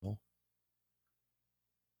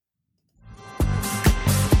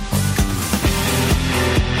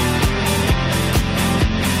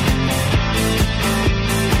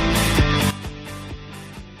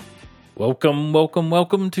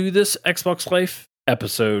Welcome to this Xbox Life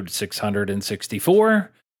episode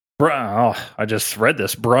 664. I just read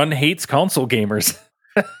this. Brun hates console gamers.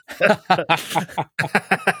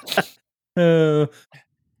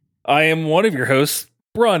 I am one of your hosts,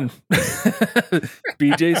 Brun.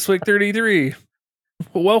 BJ Swick 33.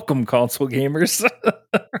 Welcome, console gamers.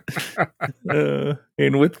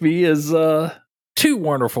 And with me is two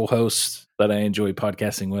wonderful hosts that I enjoy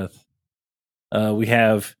podcasting with. We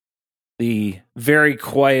have the very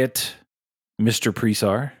quiet Mr.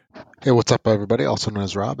 Presar. Hey, what's up, everybody? Also known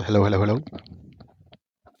as Rob. Hello.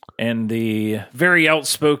 And the very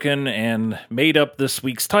outspoken and made up this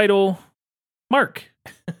week's title, Mark.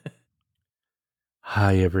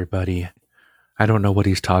 Hi, everybody. I don't know what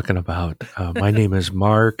he's talking about. My name is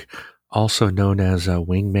Mark, also known as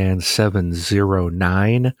Wingman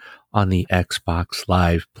 709 on the Xbox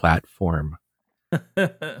Live platform.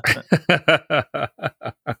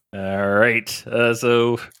 All right.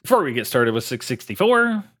 So before we get started with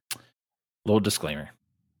 664, little disclaimer.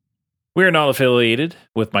 We are not affiliated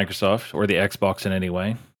with Microsoft or the Xbox in any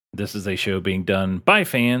way. This is a show being done by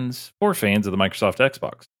fans for fans of the Microsoft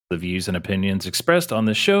Xbox. The views and opinions expressed on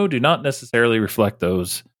this show do not necessarily reflect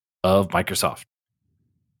those of Microsoft.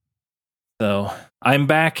 So I'm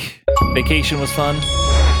back. Vacation was fun.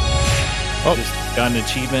 Oh, just got an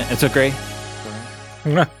achievement. It's okay.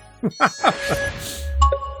 Yeah,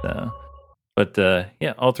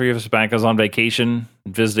 all three of us are back. I was on vacation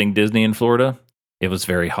visiting Disney in Florida. It was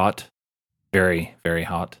very hot. Very, very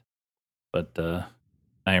hot. But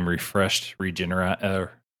I am refreshed, regenerated?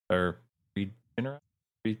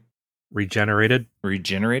 Regenerated?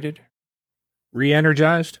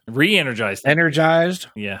 Re-energized? Energized?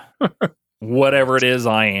 Yeah. Whatever it is,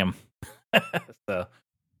 I am. So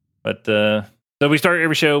we start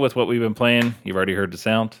every show with what we've been playing. You've already heard the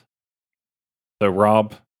sound. So,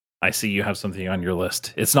 Rob, I see you have something on your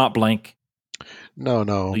list. It's not blank.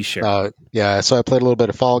 No. Please share. Yeah, so I played a little bit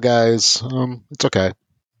of Fall Guys. It's okay.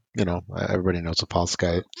 You know, everybody knows what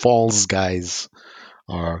Falls Guys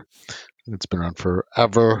are. It's been around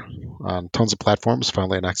forever on tons of platforms,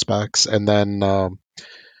 finally on Xbox. And then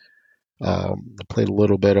I played a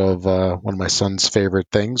little bit of one of my son's favorite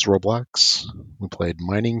things, Roblox. We played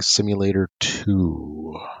Mining Simulator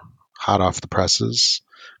 2, hot off the presses,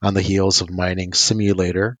 on the heels of Mining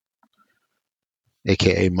Simulator,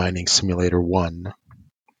 aka Mining Simulator 1.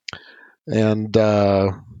 And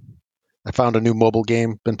I found a new mobile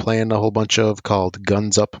game, been playing a whole bunch of, called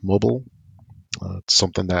Guns Up Mobile. It's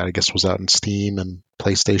something that I guess was out in Steam and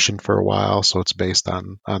PlayStation for a while, so it's based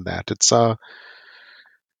on that. It's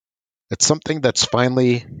something that's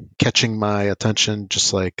finally catching my attention,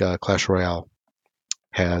 just like Clash Royale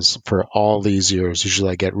has for all these years.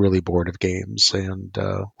 Usually I get really bored of games and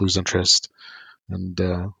lose interest. And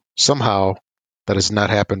somehow that has not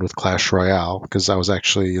happened with Clash Royale, because I was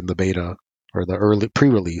actually in the beta or the early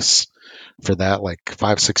pre-release for that like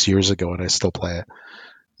 5-6 years ago, and I still play it.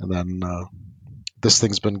 And then this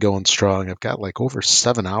thing's been going strong. I've got like over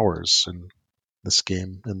 7 hours in this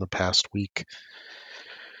game in the past week.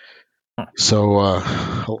 So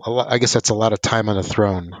I guess that's a lot of time on a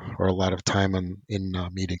throne, or a lot of time in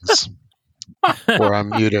meetings where I'm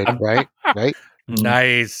muted, right?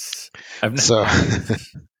 Nice. So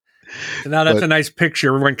now that's a nice picture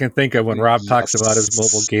everyone can think of when Rob talks about his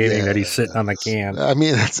mobile gaming that he's sitting on the can. I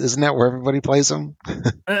mean, isn't that where everybody plays them?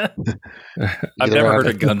 I've never heard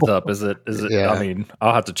of Guns Up. Is it? Yeah. I mean,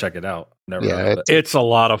 I'll have to check it out. Never heard of it. It's a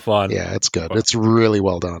lot of fun. Yeah, it's good. It's really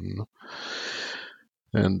well done.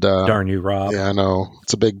 And darn you, Rob. Yeah, I know.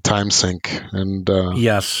 It's a big time sink. And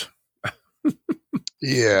yes.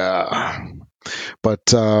 Yeah. But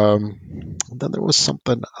then there was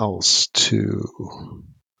something else too.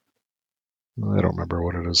 I don't remember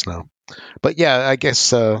what it is now. But yeah, I guess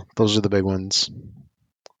those are the big ones.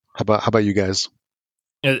 How about you guys?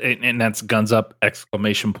 And that's Guns Up !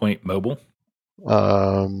 Mobile.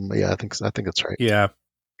 Yeah, I think that's right. Yeah.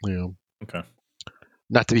 Okay.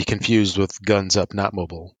 Not to be confused with Guns Up, not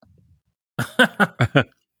mobile.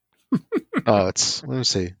 Let me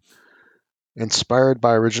see. Inspired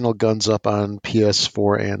by original Guns Up on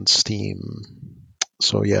PS4 and Steam.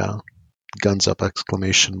 So yeah, Guns Up !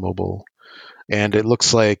 Mobile. And it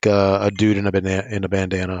looks like a dude in a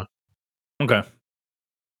bandana. Okay.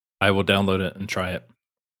 I will download it and try it.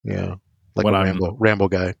 Yeah. Like when a Rambo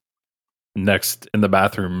guy. Next in the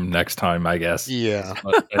bathroom next time, I guess. Yeah.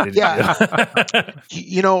 Yeah.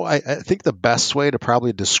 You know, I think the best way to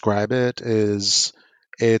probably describe it is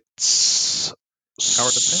it's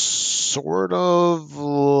sort of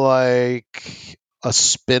like a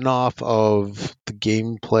spin-off of the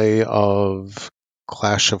gameplay of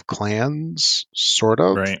Clash of Clans, sort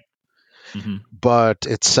of. Right. Mm-hmm. But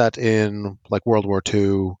it's set in like World War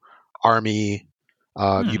II, army.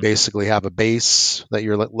 You basically have a base that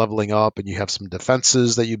you're leveling up, and you have some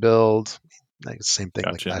defenses that you build. Like, same thing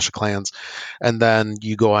like Clash of Clans. And then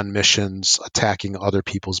you go on missions attacking other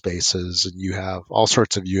people's bases, and you have all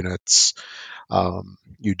sorts of units.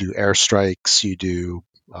 You do airstrikes, you do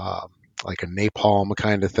like a napalm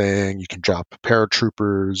kind of thing. You can drop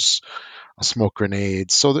paratroopers, smoke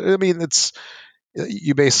grenades. So, I mean,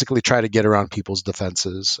 you basically try to get around people's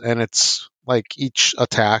defenses, and it's like each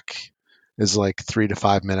attack is like 3 to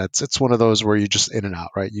 5 minutes. It's one of those where you're just in and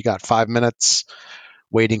out, right? You got 5 minutes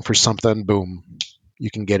waiting for something, boom, you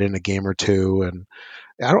can get in a game or two. And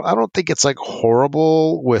I don't think it's like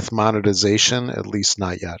horrible with monetization, at least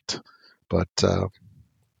not yet, but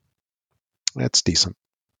it's decent.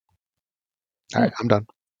 All right, I'm done.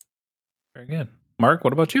 Very good. Mark,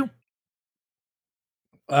 what about you?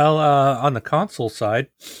 Well, on the console side,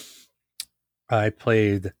 I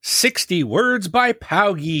played 60 Words by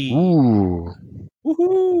Paugi. Ooh.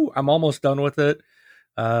 Woohoo! I'm almost done with it.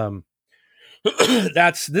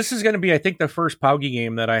 This is going to be, I think, the first Paugi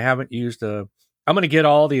game that I haven't used. I'm going to get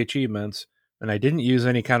all the achievements, and I didn't use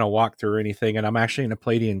any kind of walkthrough or anything, and I'm actually going to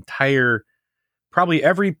play the entire, probably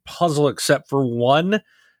every puzzle except for one,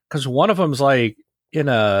 because one of them's like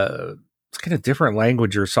it's kind of different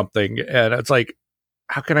language or something, and it's like,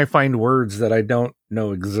 how can I find words that I don't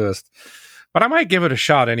know exist? But I might give it a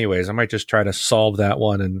shot anyways. I might just try to solve that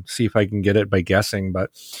one and see if I can get it by guessing. But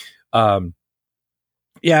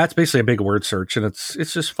yeah, it's basically a big word search, and it's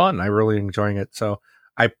just fun. I'm really enjoying it. So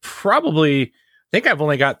I probably think I've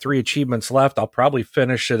only got 3 achievements left. I'll probably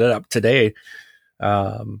finish it up today,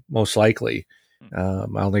 most likely. I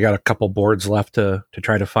only got a couple boards left to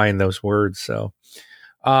try to find those words. So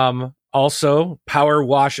also, Power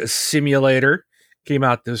Wash Simulator came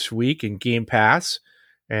out this week in Game Pass,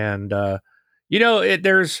 and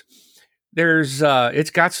it's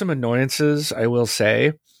got some annoyances, I will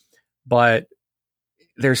say, but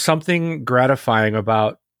there's something gratifying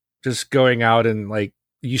about just going out and, like,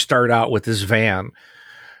 you start out with this van,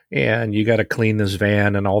 and you got to clean this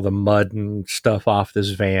van and all the mud and stuff off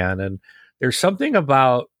this van, and there's something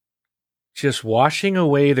about just washing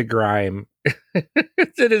away the grime.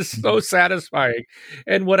 It is so satisfying.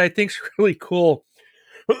 And what I think's really cool,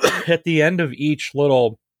 at the end of each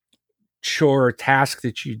little chore task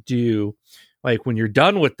that you do, like when you're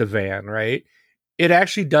done with the van, right, it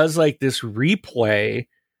actually does like this replay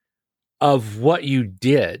of what you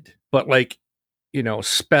did, but like,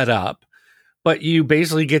 sped up. But you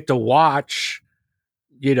basically get to watch,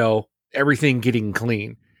 everything getting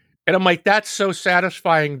clean. And I'm like, that's so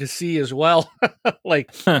satisfying to see as well.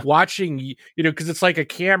 Like watching, because it's like a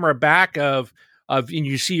camera back of, and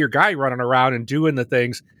you see your guy running around and doing the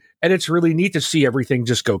things. And it's really neat to see everything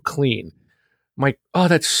just go clean. I'm like, oh,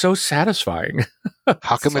 that's so satisfying.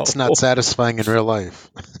 How come it's not satisfying in real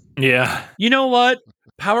life? Yeah. You know what?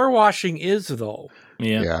 Power washing is, though.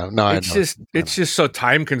 Yeah. No, it's just so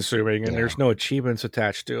time consuming, and there's no achievements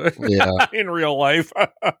attached to it. Yeah. In real life.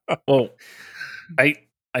 Well,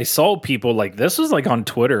 I saw people, like, this was like on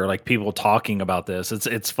Twitter, like people talking about this.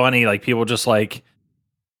 It's funny, like people just like,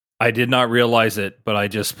 I did not realize it, but I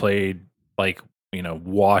just played like,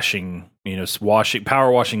 washing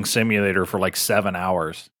power washing simulator for like 7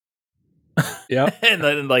 hours. Yeah. And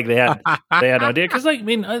then like they had no idea, because like, I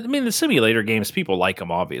mean the simulator games, people like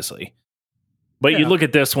them obviously, but you look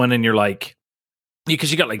at this one and you're like,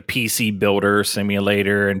 because you got like PC Builder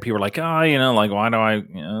Simulator, and people are like, oh, like, why do I,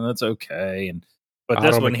 that's okay. And but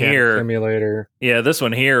this one here, simulator, this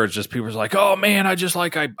one here is just people's like, oh man, I just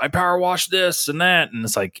like I power wash this and that, and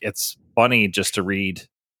it's like, it's funny just to read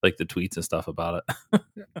like the tweets and stuff about it.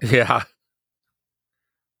 Yeah,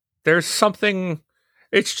 there's something.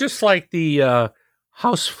 It's just like the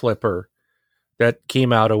House Flipper that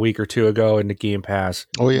came out a week or two ago in the Game Pass.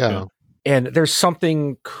 Oh yeah. And there's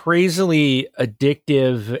something crazily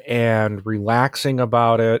addictive and relaxing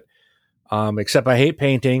about it. Except I hate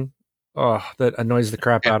painting. Oh, that annoys the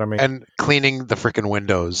crap out of me. And cleaning the freaking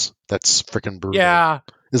windows. That's freaking brutal.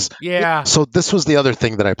 Yeah. So this was the other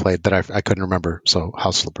thing that I played that I couldn't remember. So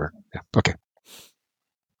House Flipper. Yeah. Okay.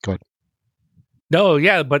 Go ahead. No,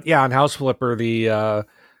 yeah, but yeah, on House Flipper,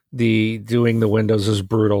 the doing the windows is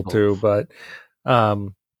brutal too. But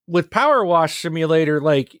with Power Wash Simulator,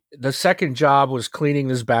 like the second job was cleaning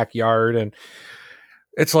this backyard, and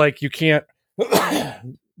it's like you can't.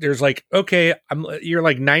 There's like, okay, you're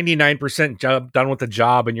like 99% done with the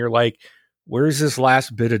job, and you're like, where's this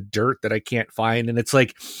last bit of dirt that I can't find? And it's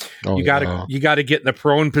like you yeah. gotta get in the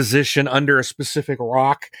prone position under a specific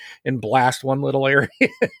rock and blast one little area.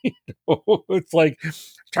 It's like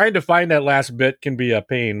trying to find that last bit can be a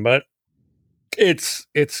pain, but it's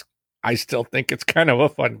I still think it's kind of a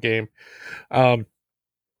fun game.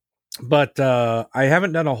 But I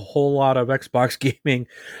haven't done a whole lot of Xbox gaming.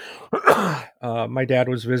 My dad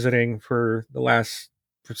was visiting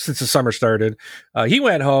since the summer started. He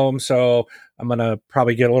went home, so I'm gonna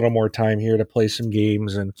probably get a little more time here to play some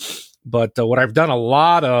games. But what I've done a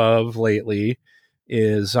lot of lately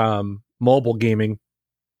is mobile gaming.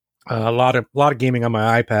 A lot of gaming on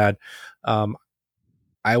my iPad.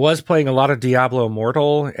 I was playing a lot of Diablo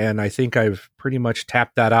Immortal, and I think I've pretty much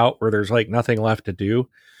tapped that out where there's like nothing left to do.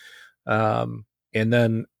 And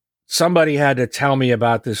then somebody had to tell me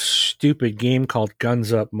about this stupid game called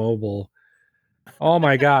Guns Up Mobile. Oh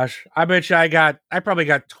my gosh. I bet you I probably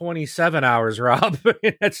got 27 hours, Rob.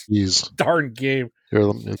 That's Jeez. darn game. Here,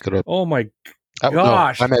 let me look it up. Oh my No,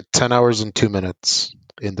 gosh. I'm at 10 hours and 2 minutes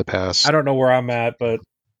in the past. I don't know where I'm at, but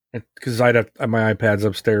because my iPad's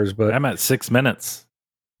upstairs, but I'm at 6 minutes.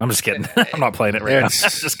 I'm just kidding. I'm not playing it right now.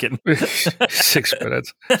 Just kidding. 6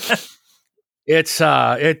 minutes.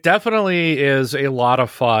 It definitely is a lot of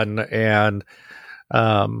fun, and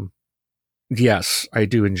yes, I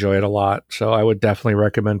do enjoy it a lot. So I would definitely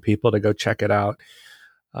recommend people to go check it out.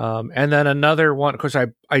 And then another one, of course,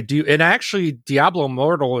 I do, and actually Diablo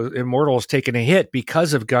Immortal has taken a hit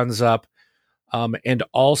because of Guns Up, and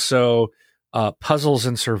also Puzzles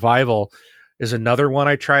and Survival is another one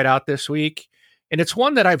I tried out this week, and it's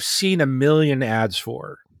one that I've seen a million ads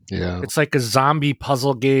for. Yeah. It's like a zombie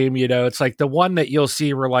puzzle game, it's like the one that you'll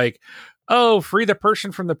see where like, oh, free the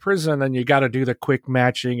person from the prison, and you got to do the quick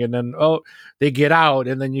matching, and then, oh, they get out,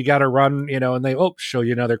 and then you got to run, and they, show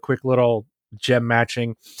you another quick little gem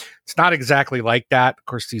matching. It's not exactly like that. Of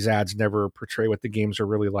course, these ads never portray what the games are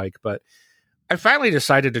really like, but I finally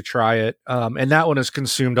decided to try it. And that one has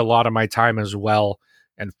consumed a lot of my time as well.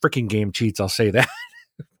 And freaking game cheats, I'll say that.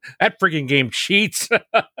 That freaking game cheats.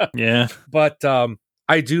 Yeah. But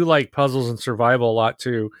I do like Puzzles and Survival a lot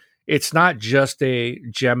too. It's not just a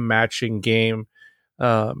gem matching game.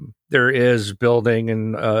 There is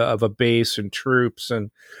building of a base and troops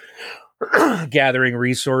and gathering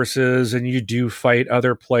resources, and you do fight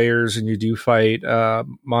other players, and you do fight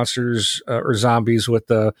monsters or zombies with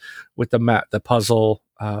the puzzle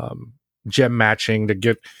gem matching to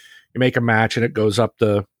get. You make a match and it goes up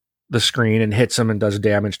the screen and hits them and does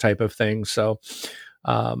damage type of thing. So,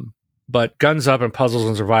 but Guns Up and Puzzles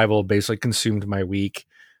and Survival basically consumed my week.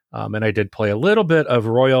 And I did play a little bit of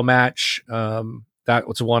Royal Match. That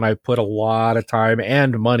was one I put a lot of time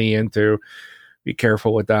and money into. Be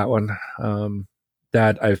careful with that one.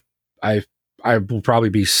 That I will probably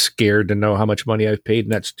be scared to know how much money I've paid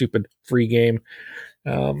in that stupid free game.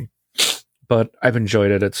 But I've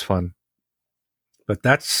enjoyed it. It's fun. But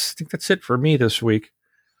I think that's it for me this week.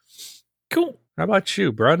 Cool. How about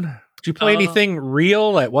you, Brun? Did you play anything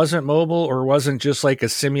real that wasn't mobile or wasn't just like a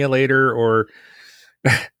simulator or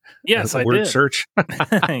yes, a word search?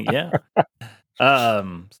 Yeah.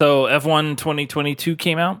 So F1 2022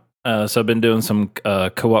 came out. So I've been doing some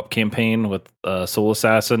co-op campaign with Soul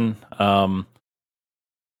Assassin.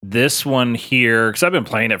 This one here, because I've been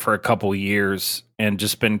playing it for a couple years and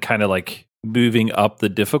just been kind of like moving up the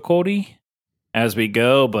difficulty as we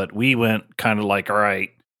go. But we went kind of like, all right,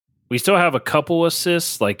 we still have a couple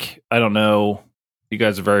assists. Like, I don't know, you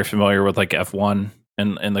guys are very familiar with like F1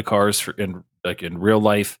 and the cars in real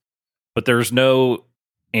life, but there's no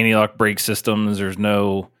anti-lock brake systems. There's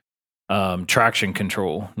no traction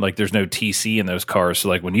control. Like there's no TC in those cars. So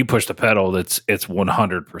like when you push the pedal, it's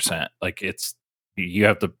 100%. Like you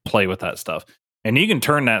have to play with that stuff, and you can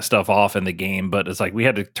turn that stuff off in the game. But it's like we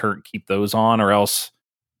had to keep those on, or else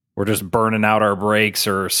we're just burning out our brakes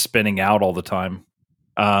or spinning out all the time.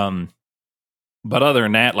 But other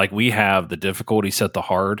than that, like we have the difficulty set to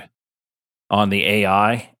hard on the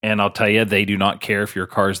AI, and I'll tell you, they do not care if your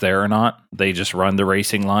car's there or not. They just run the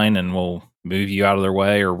racing line and will move you out of their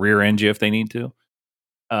way or rear end you if they need to.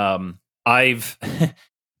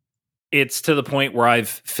 It's to the point where I've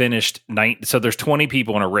finished so there's 20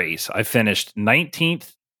 people in a race. I finished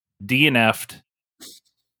 19th, DNF'd,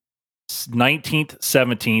 19th,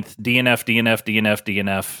 17th,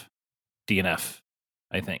 DNF,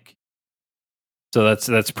 I think. So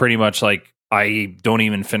that's pretty much like I don't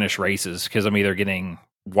even finish races because I'm either getting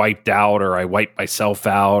wiped out or I wipe myself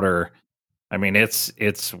out, or I mean it's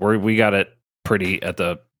we got it pretty at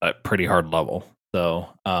the pretty hard level. So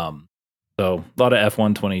so a lot of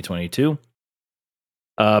F1 2022.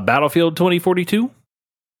 Battlefield 2042.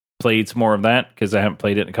 played some more of that because I haven't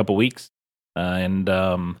played it in a couple weeks. And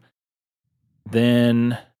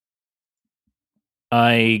then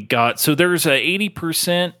I got, so there's a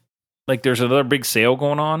 80%, like there's another big sale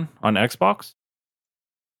going on Xbox.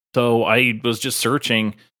 So I was just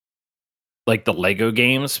searching like the Lego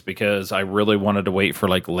games because I really wanted to wait for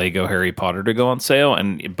like Lego Harry Potter to go on sale,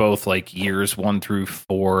 and both like years 1 through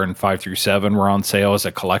 4 and 5 through 7 were on sale as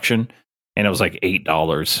a collection, and it was like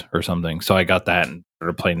 $8 or something. So I got that and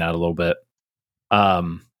started playing that a little bit.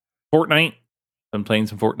 Fortnite, been playing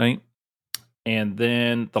some Fortnite, and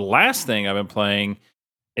then the last thing I've been playing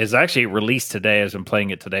is actually released today. I've been playing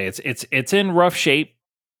it today. It's in rough shape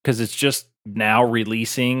because it's just now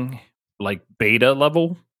releasing like beta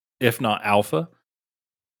level, if not alpha,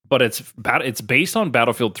 but it's based on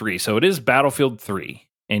Battlefield 3. So it is Battlefield 3,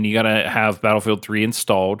 and you got to have Battlefield 3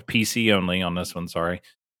 installed, PC only on this one, sorry.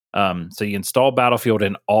 So you install Battlefield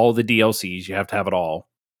and all the DLCs, you have to have it all,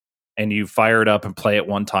 and you fire it up and play it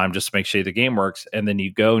one time just to make sure the game works, and then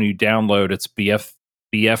you go and you download its BF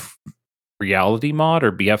Reality mod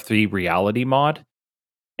or BF3 Reality mod.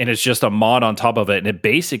 And it's just a mod on top of it. And it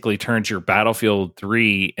basically turns your Battlefield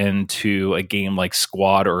 3 into a game like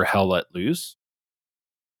Squad or Hell Let Loose.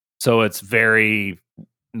 So it's very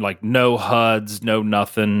like no HUDs, no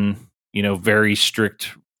nothing, very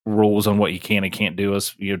strict rules on what you can and can't do,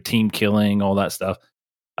 as team killing, all that stuff.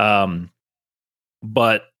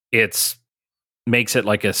 But it's makes it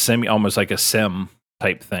like almost like a sim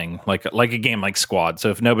type thing, like a game like Squad. So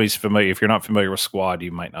if nobody's familiar, if you're not familiar with Squad,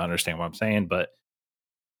 you might not understand what I'm saying, but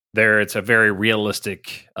it's a very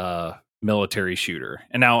realistic military shooter.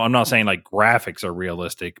 And now I'm not saying like graphics are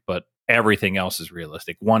realistic, but everything else is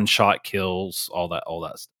realistic. One shot kills, all that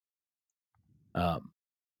stuff.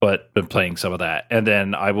 But been playing some of that. And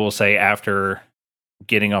then I will say, after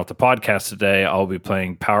getting off the podcast today, I'll be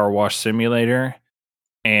playing Power Wash Simulator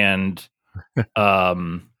and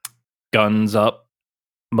Guns Up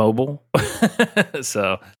Mobile.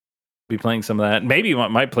 So be playing some of that. Maybe I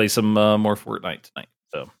might play some more Fortnite tonight.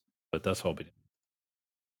 So, but that's what I'll be doing.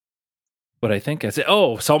 But I think I said,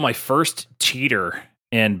 saw my first cheater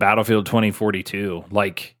in Battlefield 2042.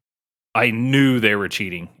 Like, I knew they were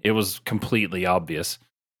cheating. It was completely obvious.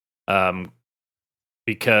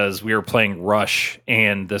 Because we were playing Rush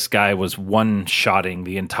and this guy was one-shotting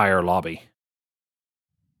the entire lobby.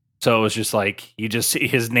 So it was just like, you just see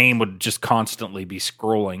his name would just constantly be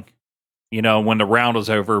scrolling. When the round was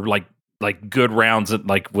over, like good rounds,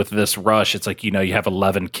 like with this Rush, it's like, you have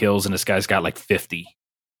 11 kills and this guy's got like 50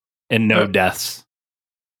 and no deaths.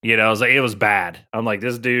 It was bad. I'm like,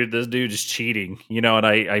 this dude is cheating, and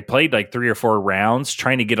I played like 3 or 4 rounds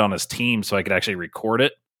trying to get on his team so I could actually record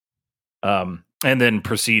it. And then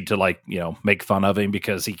proceed to make fun of him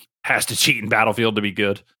because he has to cheat in Battlefield to be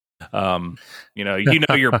good.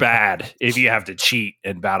 You're bad if you have to cheat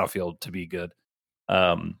in Battlefield to be good.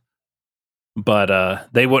 But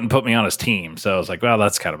they wouldn't put me on his team, so I was like, well,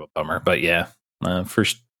 that's kind of a bummer. But yeah,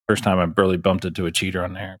 first time I barely bumped into a cheater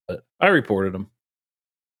on there, but I reported him.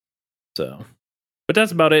 So, but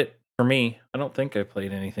that's about it for me. I don't think I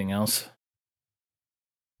played anything else.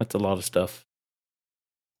 That's a lot of stuff.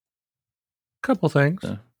 Couple things.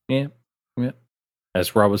 Yeah.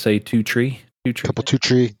 As Rob would say, two tree. Couple two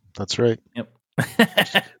tree. That's right. Yep.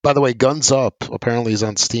 By the way, Guns Up apparently is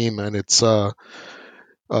on Steam, and it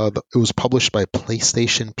was published by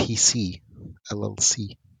PlayStation PC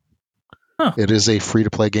LLC. Huh. It is a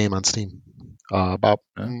free-to-play game on Steam. What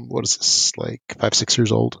is this, like 5-6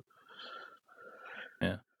 years old?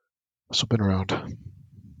 Yeah. So been around.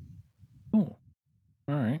 Cool.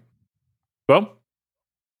 All right. Well,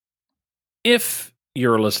 if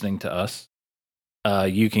you're listening to us,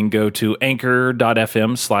 you can go to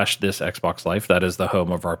anchor.fm/this Xbox Life. That is the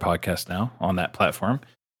home of our podcast now on that platform.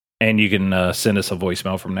 And you can send us a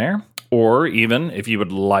voicemail from there. Or even if you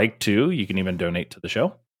would like to, you can even donate to the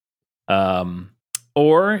show.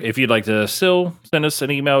 Or if you'd like to still send us an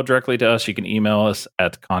email directly to us, you can email us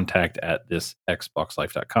at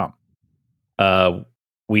contact@thisxboxlife.com.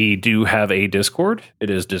 We do have a Discord. It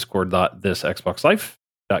is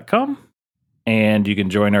discord.thisxboxlife.com. And you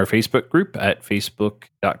can join our Facebook group at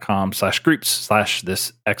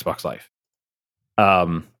facebook.com/groups/thisxboxlife.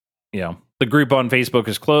 The group on Facebook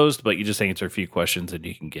is closed, but you just answer a few questions and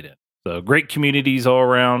you can get in. So great communities all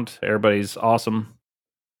around. Everybody's awesome.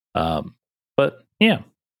 But yeah,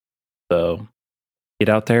 so get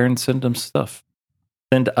out there and send them stuff.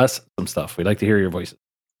 Send us some stuff. We'd like to hear your voices.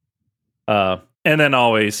 And then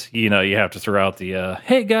always, you have to throw out the,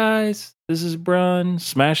 hey guys, this is Brun.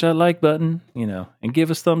 Smash that like button, and give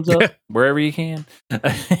us thumbs up wherever you can.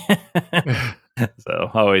 So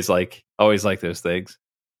always like those things.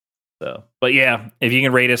 So, but yeah, if you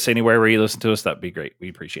can rate us anywhere where you listen to us, that'd be great. We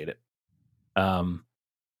appreciate it.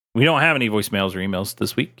 We don't have any voicemails or emails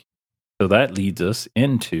this week, so that leads us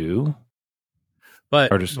into. But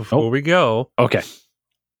before we go, okay,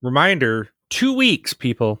 reminder: 2 weeks,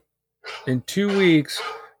 people. In 2 weeks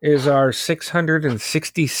is our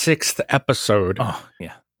 666th episode. Oh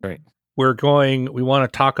yeah, right. We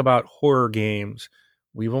want to talk about horror games.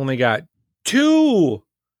 We've only got 2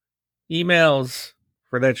 emails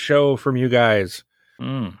for that show from you guys.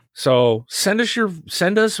 So send us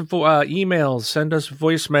emails, send us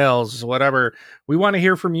voicemails, whatever. We want to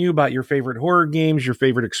hear from you about your favorite horror games, your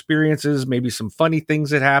favorite experiences, maybe some funny things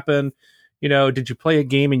that happen. Did you play a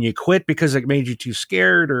game and you quit because it made you too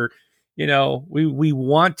scared? Or, we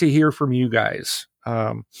want to hear from you guys.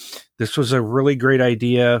 This was a really great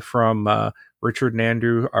idea from Richard and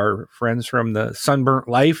Andrew, our friends from the Sunburnt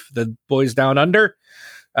Life, the boys down under.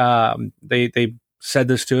 They said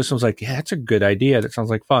this to us and was like, yeah, that's a good idea. That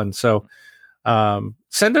sounds like fun. So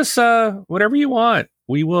send us whatever you want.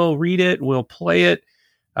 We will read it. We'll play it.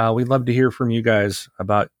 We'd love to hear from you guys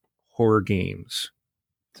about horror games.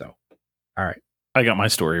 So, all right. I got my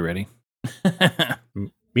story ready.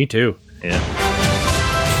 Me too. Yeah.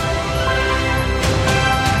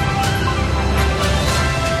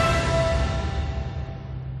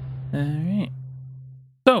 All right.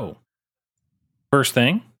 So, first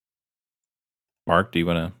thing, Mark, do you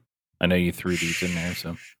want to? I know you threw these in there,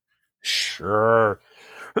 so sure.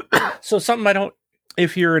 So something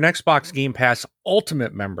if you're an Xbox Game Pass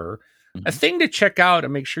Ultimate member, a thing to check out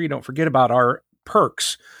and make sure you don't forget about are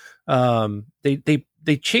perks.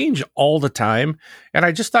 They change all the time, and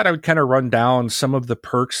I just thought I would kind of run down some of the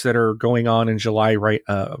perks that are going on in July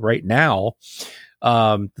right now.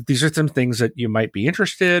 These are some things that you might be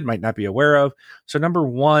interested, might not be aware of. So number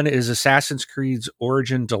 1 is Assassin's Creed's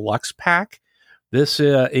Origin Deluxe Pack. This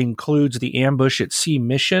includes the Ambush at Sea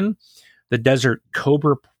mission, the Desert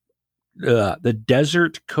Cobra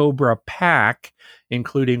Pack,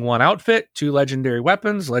 including 1 outfit, 2 legendary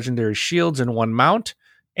weapons, legendary shields, and 1 mount,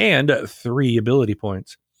 and 3 ability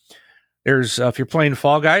points. There's if you're playing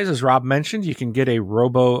Fall Guys, as Rob mentioned, you can get a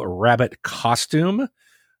Robo Rabbit costume.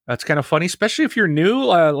 That's kind of funny, especially if you're new,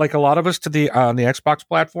 like a lot of us on the Xbox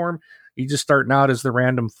platform. You just starting out as the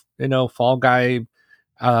random, Fall Guy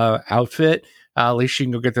outfit. At least you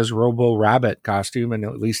can go get this Robo Rabbit costume and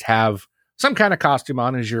at least have some kind of costume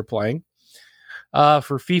on as you're playing.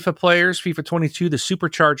 For FIFA players, FIFA 22, the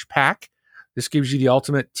Supercharge Pack. This gives you the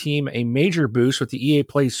Ultimate Team a major boost with the EA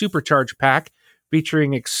Play Supercharge Pack,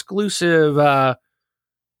 featuring exclusive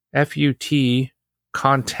FUT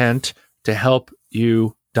content to help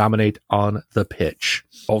you dominate on the pitch.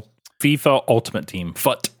 FIFA Ultimate Team.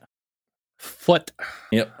 FUT.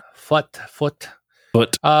 Yep. FUT.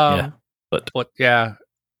 Yeah. Foot, yeah.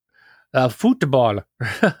 Football.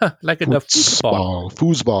 Like the football.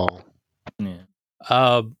 Foosball. Yeah.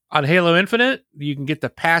 On Halo Infinite, you can get the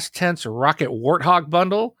past tense Rocket Warthog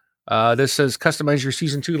bundle. This says customize your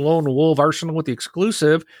Season 2 Lone Wolf arsenal with the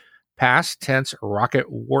exclusive past tense Rocket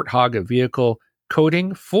Warthog vehicle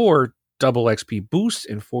coding, 4 double XP boosts,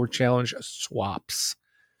 and 4 challenge swaps.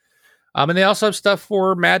 And they also have stuff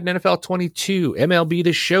for Madden NFL 22, MLB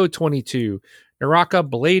The Show 22, Naraka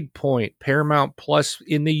Blade Point, Paramount Plus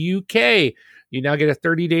in the UK. You now get a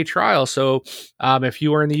 30-day trial. So if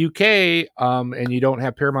you are in the UK and you don't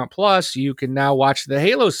have Paramount Plus, you can now watch the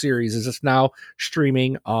Halo series as it's now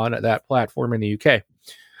streaming on that platform in the UK.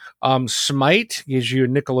 Smite gives you a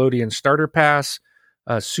Nickelodeon starter pass.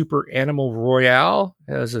 Super Animal Royale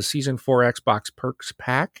has a Season 4 Xbox Perks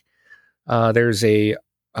pack. There's a,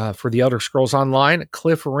 for the Elder Scrolls Online,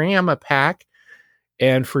 Cliff Ram pack.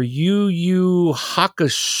 And for Yu Yu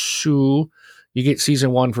Hakusho, you get Season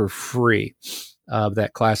 1 for free of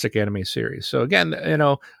that classic anime series. So again,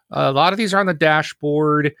 a lot of these are on the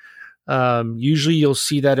dashboard. Usually you'll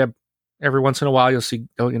see that every once in a while you'll see,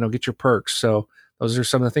 get your perks. So those are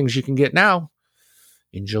some of the things you can get now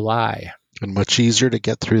in July. And much easier to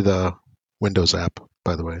get through the Windows app,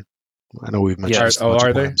 by the way. I know we've mentioned this a bunch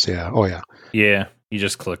of times. Yeah. Oh, yeah. Yeah. You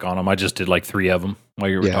just click on them. I just did like 3 of them while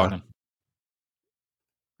you were talking.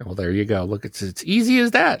 Well, there you go. Look, it's easy as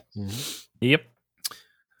that. Mm-hmm. Yep.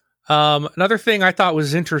 Another thing I thought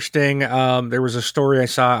was interesting, there was a story I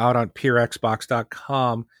saw out on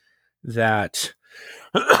PureXbox.com that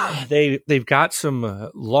they've got some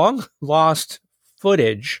long lost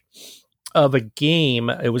footage of a game.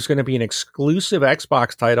 It was going to be an exclusive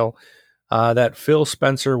Xbox title that Phil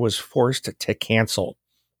Spencer was forced to cancel.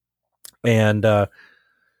 And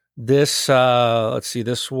this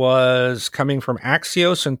was coming from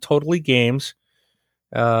Axios and Totally Games.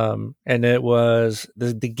 And it was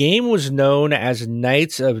the game was known as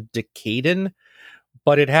Knights of Decaden,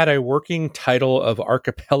 but it had a working title of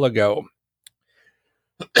Archipelago.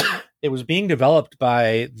 It was being developed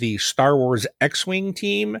by the Star Wars X-Wing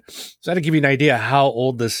team. So to give you an idea how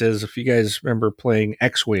old this is, if you guys remember playing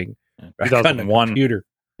X-Wing, back on the 2001. computer.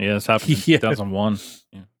 Yeah, this happened in Yeah. 2001.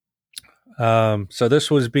 Yeah. So this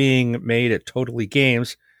was being made at Totally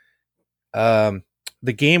Games. The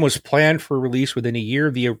game was planned for release within a year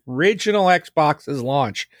of the original Xbox's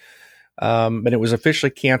launch, but it was officially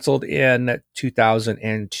canceled in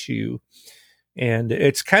 2002. And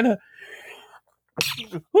it's kind of,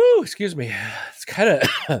 excuse me, it's kind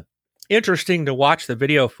of interesting to watch the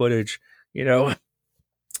video footage,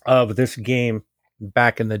 of this game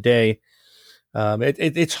back in the day.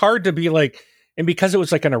 It's hard to be like, and because it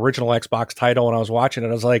was like an original Xbox title, when I was watching it,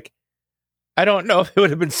 I was like, I don't know if it would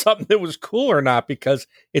have been something that was cool or not because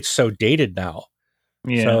it's so dated now.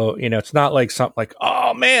 Yeah. So, it's not like something like,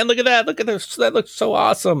 oh man, look at that. Look at this. That looks so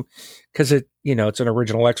awesome. Cause it's an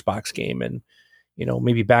original Xbox game. And,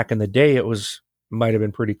 maybe back in the day might have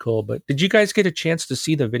been pretty cool. But did you guys get a chance to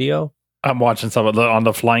see the video? I'm watching some of on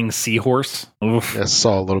the flying seahorse. Oof. I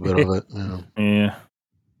saw a little bit of it. Yeah.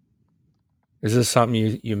 Is this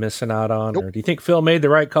something you missing out on? Nope. Or do you think Phil made the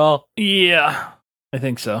right call? Yeah, I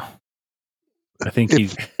think so. I think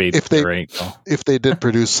he's made if the they- right call. If they did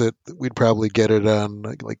produce it, we'd probably get it on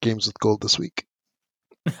like Games with Gold this week.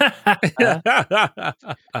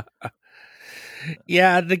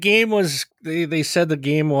 Yeah, the game was, they said the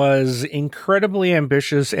game was incredibly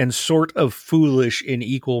ambitious and sort of foolish in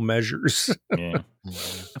equal measures. Yeah.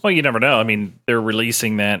 Well, you never know. I mean, they're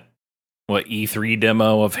releasing that E3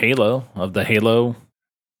 demo of Halo, of the Halo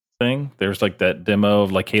thing. There's like that demo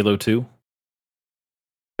of like Halo 2.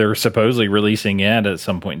 They're supposedly releasing it at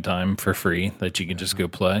some point in time for free that you can just go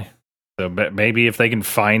play. So maybe if they can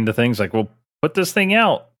find the things like, well, put this thing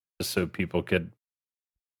out just so people could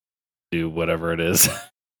do whatever it is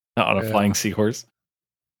on a flying seahorse.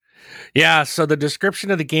 Yeah, so the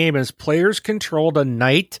description of the game is players controlled a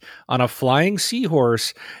knight on a flying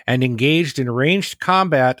seahorse and engaged in ranged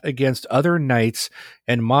combat against other knights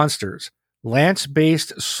and monsters.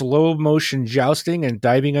 Lance-based slow-motion jousting and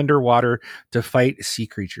diving underwater to fight sea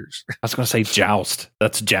creatures. I was going to say joust.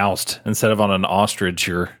 That's joust. Instead of on an ostrich,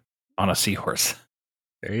 you're on a seahorse.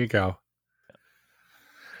 There you go.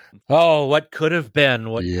 Oh, what could have been?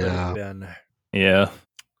 What could Yeah. have been? Yeah.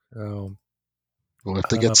 Oh. We'll have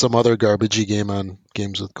to get some other garbagey game on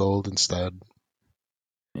Games with Gold instead.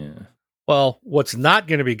 Yeah. Well, what's not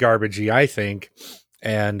going to be garbagey, I think,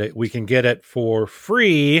 and we can get it for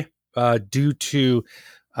free due to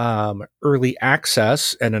early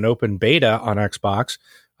access and an open beta on Xbox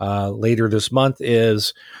later this month,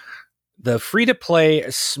 is the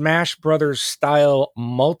free-to-play Smash Brothers style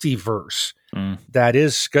multiverse that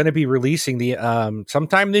is going to be releasing the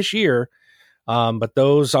sometime this year. But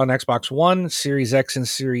those on Xbox One, Series X, and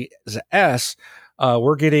Series S,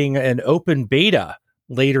 we're getting an open beta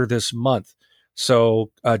later this month.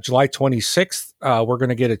 So July 26th, we're going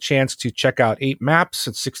to get a chance to check out 8 maps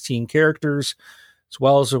and 16 characters, as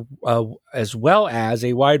well as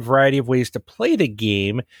a wide variety of ways to play the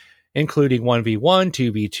game, including 1v1,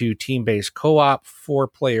 2v2, team-based co-op,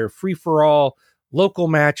 4-player free-for-all, local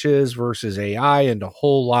matches versus AI, and a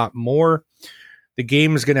whole lot more. The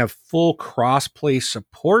game is going to have full cross-play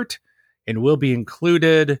support and will be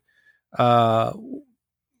included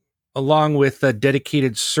along with a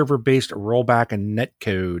dedicated server-based rollback and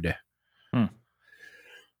netcode.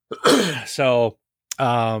 So,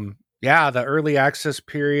 the early access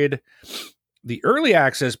period. The early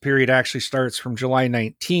access period actually starts from July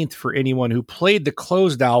 19th for anyone who played the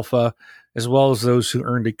closed alpha, as well as those who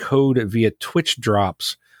earned a code via Twitch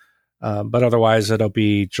drops. But otherwise, it'll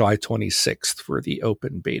be July 26th for the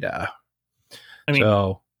open beta. I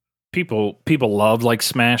mean, people love like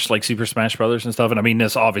Smash, like Super Smash Brothers and stuff. And I mean,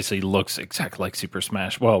 this obviously looks exactly like Super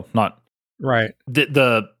Smash. Well, not right.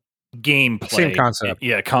 The gameplay, same concept.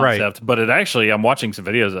 Yeah, concept. Right. But it actually, I'm watching some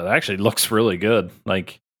videos that actually looks really good.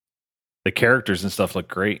 Like the characters and stuff look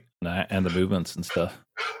great, and the movements and stuff.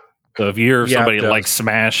 So if you're somebody like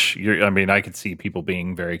Smash, I could see people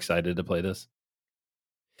being very excited to play this.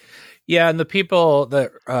 Yeah, and the people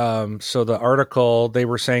that so the article, they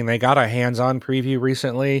were saying they got a hands-on preview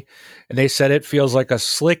recently, and they said it feels like a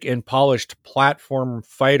slick and polished platform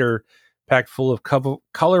fighter packed full of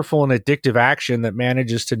colorful and addictive action that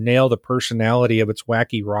manages to nail the personality of its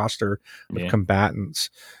wacky roster of combatants.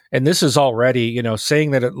 And this is already,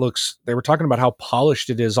 saying that it looks, they were talking about how polished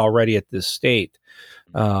it is already at this state.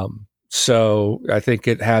 So I think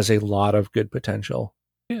it has a lot of good potential.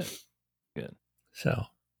 Yeah. Good. So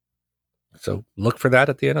look for that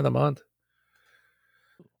at the end of the month.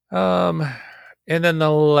 And then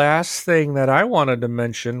the last thing that I wanted to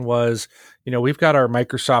mention was, we've got our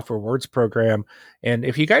Microsoft Rewards program. And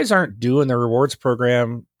if you guys aren't doing the rewards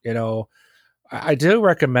program, I do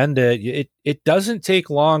recommend it. It doesn't take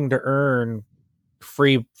long to earn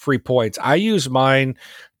free points. I use mine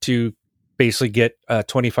to basically get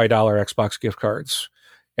 $25 Xbox gift cards.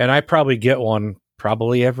 And I probably get one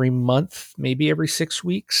probably every month, maybe every 6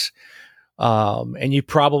 weeks. And you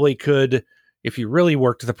probably could, if you really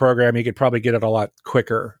worked the program, you could probably get it a lot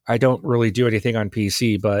quicker. I don't really do anything on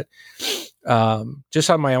PC, but just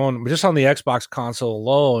on my own, just on the Xbox console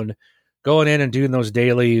alone, going in and doing those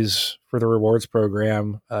dailies for the rewards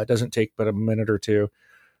program doesn't take but a minute or two.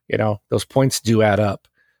 Those points do add up.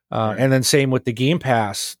 And then same with the Game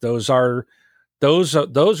Pass. Those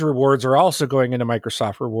rewards are also going into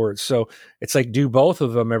Microsoft Rewards. So it's like do both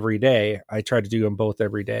of them every day. I try to do them both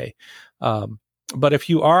every day. But if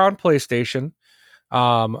you are on PlayStation,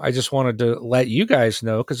 I just wanted to let you guys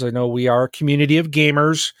know, because I know we are a community of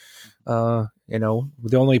gamers. The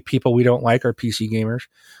only people we don't like are PC gamers.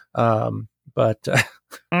 But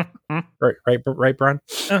right, Brian.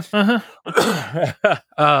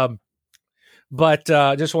 But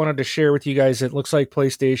just wanted to share with you guys. It looks like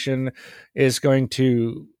PlayStation is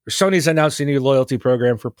Sony's announced a new loyalty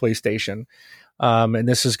program for PlayStation, and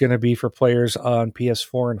this is going to be for players on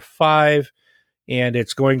PS4 and 5. And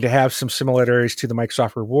it's going to have some similarities to the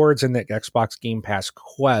Microsoft Rewards and the Xbox Game Pass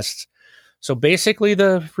Quests. So basically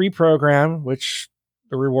the free program, which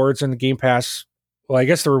the rewards and the Game Pass, well, I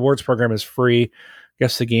guess the rewards program is free. I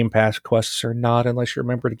guess the Game Pass Quests are not, unless you're a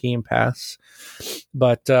member of the Game Pass.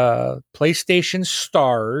 But PlayStation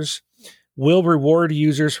Stars will reward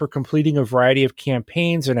users for completing a variety of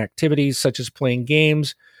campaigns and activities, such as playing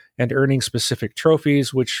games and earning specific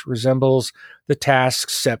trophies, which resembles the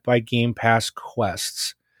tasks set by Game Pass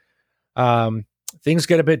Quests. Things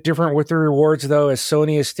get a bit different with the rewards, though, as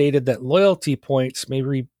Sony has stated that loyalty points may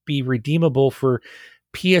be redeemable for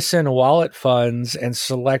PSN wallet funds and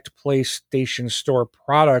select PlayStation Store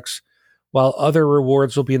products, while other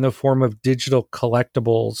rewards will be in the form of digital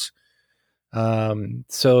collectibles.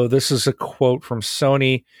 So this is a quote from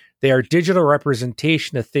Sony. They are digital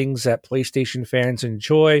representation of things that PlayStation fans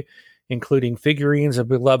enjoy, including figurines of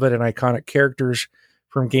beloved and iconic characters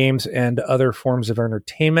from games and other forms of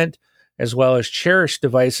entertainment, as well as cherished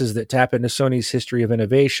devices that tap into Sony's history of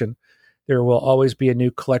innovation. There will always be a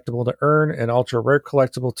new collectible to earn, an ultra-rare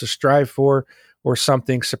collectible to strive for, or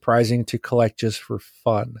something surprising to collect just for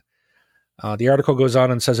fun. The article goes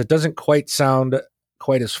on and says it doesn't quite sound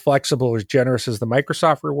quite as flexible or as generous as the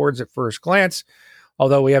Microsoft rewards at first glance,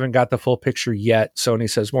 although we haven't got the full picture yet. Sony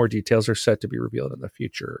says more details are set to be revealed in the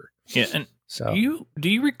future. Yeah, and so do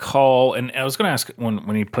you recall? And I was going to ask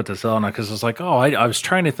when you put this on, because I was like, I was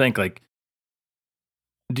trying to think, like,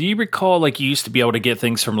 do you recall, like, you used to be able to get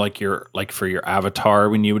things from for your avatar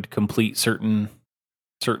when you would complete certain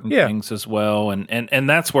things as well, and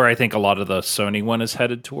that's where I think a lot of the Sony one is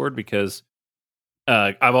headed toward, because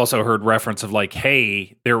I've also heard reference of like,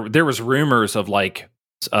 hey, there was rumors of like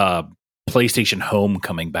PlayStation Home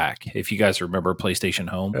coming back. If you guys remember PlayStation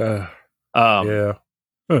Home, yeah,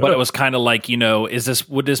 but it was kind of like,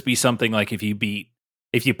 would this be something like if you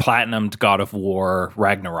platinumed God of War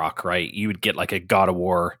Ragnarok, right? You would get like a God of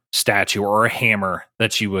War statue or a hammer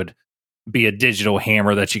that you would be a digital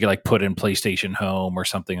hammer that you could like put in PlayStation Home or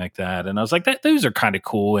something like that. And I was like, those are kind of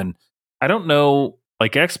cool. And I don't know,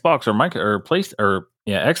 like Xbox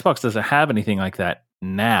Xbox doesn't have anything like that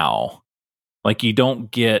now. Like you don't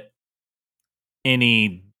get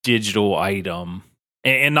any digital item,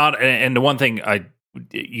 and the one thing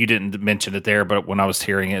you didn't mention it there, but when I was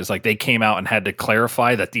hearing it, is like they came out and had to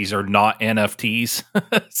clarify that these are not NFTs.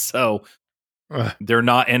 So they're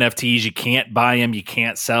not NFTs. You can't buy them. You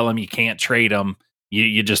can't sell them. You can't trade them.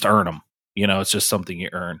 You just earn them. It's just something you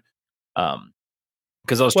earn.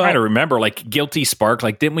 Because I was trying to remember, like Guilty Spark.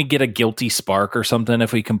 Like, didn't we get a Guilty Spark or something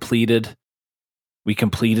if we completed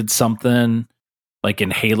something like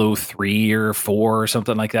in Halo 3 or 4 or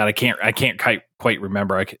something like that? I can't quite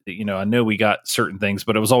remember. I know we got certain things,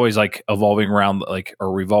 but it was always like revolving around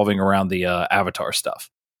the Avatar stuff.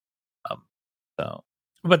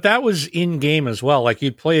 But that was in game as well. Like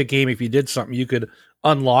you'd play a game, if you did something, you could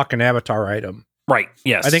unlock an Avatar item. Right.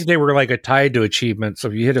 Yes. I think they were like tied to achievements. So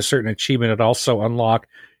if you hit a certain achievement, it also unlocked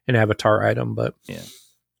an Avatar item. But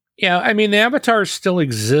yeah. I mean, the avatars still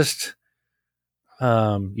exist.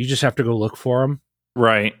 You just have to go look for them.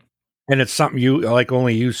 Right. And it's something you like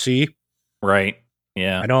only you see. Right.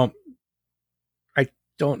 Yeah. I don't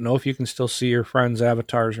know if you can still see your friends'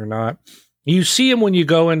 avatars or not. You see them when you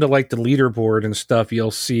go into like the leaderboard and stuff.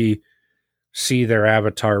 You'll see their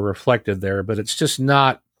avatar reflected there, but it's just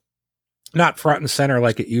not front and center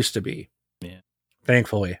like it used to be. Yeah,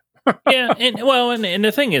 thankfully. Yeah, and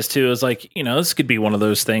the thing is too is like, you know, this could be one of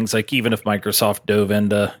those things. Like even if Microsoft dove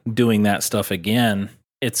into doing that stuff again,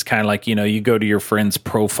 it's kind of like, you know, you go to your friend's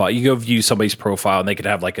profile, you go view somebody's profile, and they could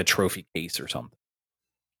have like a trophy case or something.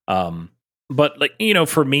 But like, you know,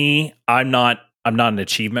 for me, I'm not an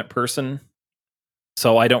achievement person,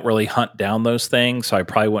 so I don't really hunt down those things. So I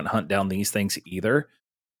probably wouldn't hunt down these things either.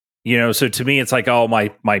 You know, so to me, it's like, oh,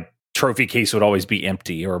 my trophy case would always be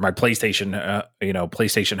empty, or my PlayStation,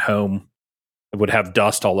 PlayStation Home would have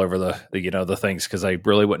dust all over the things, because I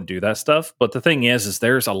really wouldn't do that stuff. But the thing is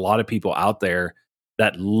there's a lot of people out there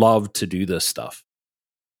that love to do this stuff.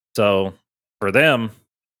 So for them,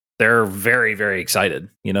 they're very, very excited.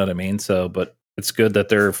 You know what I mean? So, but it's good that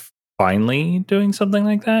they're finally doing something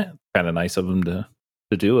like that. Kind of nice of them to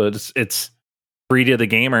do it. It's free to the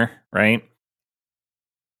gamer, right?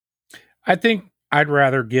 I think I'd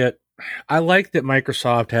rather I like that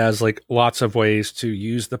Microsoft has like lots of ways to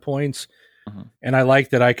use the points. Uh-huh. And I like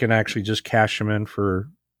that I can actually just cash them in for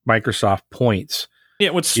Microsoft points. Yeah,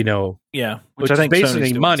 which which I think is basically Sony's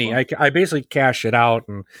doing money. as well. I basically cash it out,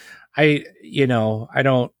 and I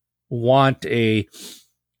don't want a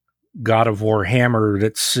God of War hammer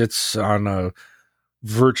that sits on a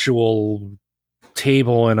virtual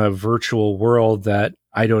table in a virtual world that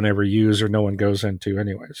I don't ever use or no one goes into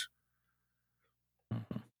anyways.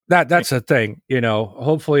 That's the thing, you know.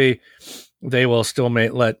 Hopefully they will still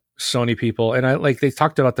let Sony people, and I like they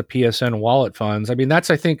talked about the PSN wallet funds. I mean, that's,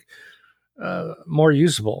 I think, more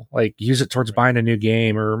usable. Like use it towards buying a new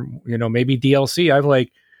game, or maybe DLC. I've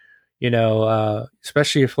like,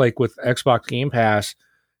 especially if like with Xbox Game Pass,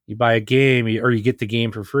 you buy a game or you get the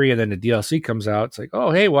game for free, and then the DLC comes out. It's like,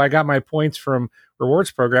 oh hey, well I got my points from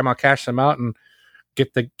rewards program. I'll cash them out and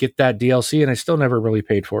get that DLC, and I still never really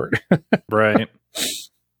paid for it. Right.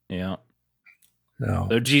 Yeah. No.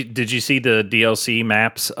 So did you see the DLC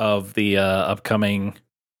maps of the upcoming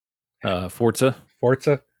Forza?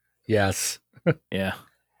 Forza? Yes. Yeah.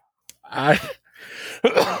 I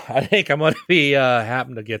think I'm going to be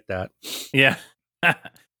happen to get that. Yeah. I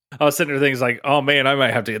was sitting there thinking like, oh man, I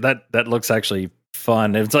might have to get that. That looks actually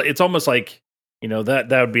fun. It's almost like, that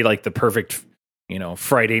would be like the perfect,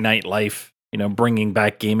 Friday Night Life, bringing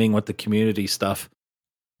back gaming with the community stuff.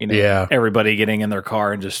 Yeah. Everybody getting in their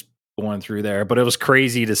car and just going through there. But it was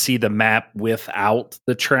crazy to see the map without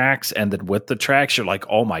the tracks, and then with the tracks, you're like,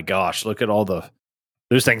 oh my gosh, look at all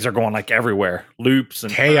those things are going like everywhere, loops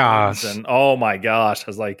and chaos, and oh my gosh, I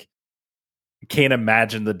was like, I can't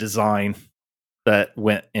imagine the design that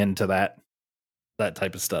went into that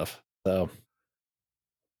type of stuff. So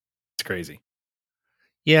it's crazy.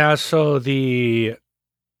 Yeah. So the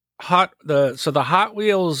Hot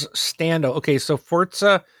Wheels standalone. Okay, so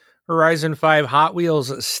Forza Horizon 5 Hot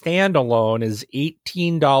Wheels standalone is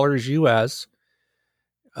 $18 US.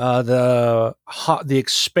 The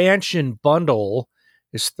expansion bundle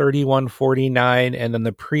is $31.49, and then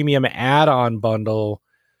the premium add-on bundle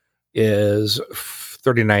is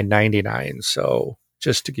 $39.99. So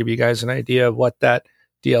just to give you guys an idea of what that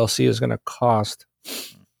DLC is going to cost.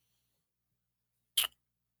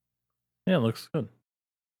 Yeah, it looks good.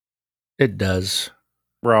 It does.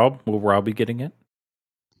 Will Rob be getting it?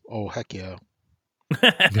 Oh, heck yeah.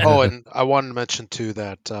 Oh, and I wanted to mention too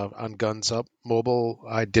that on Guns Up Mobile,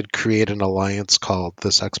 I did create an alliance called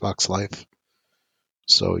This Xbox Life.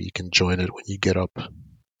 So you can join it when you get up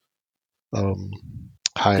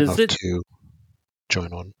high enough to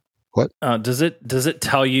join on. What? Does it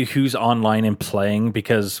tell you who's online and playing?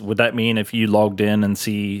 Because would that mean if you logged in and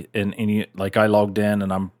see like I logged in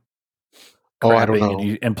and I'm I don't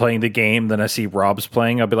know. And playing the game, then I see Rob's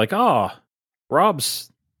playing, I'll be like, oh,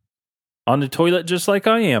 Rob's on the toilet just like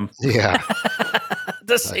I am. Yeah.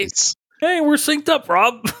 Hey, we're synced up,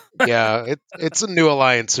 Rob. Yeah, it's a new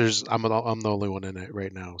alliance. I'm the only one in it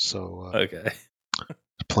right now, so okay.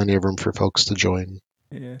 Plenty of room for folks to join.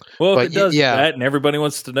 Yeah. Well, if it does that, and everybody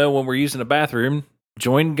wants to know when we're using a bathroom,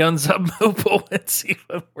 join Guns Up Mobile and see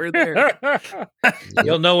when we're there.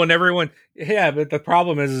 You'll know when everyone. Yeah, but the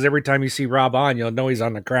problem is every time you see Rob on, you'll know he's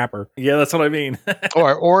on the crapper. Yeah, that's what I mean.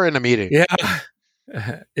 or in a meeting.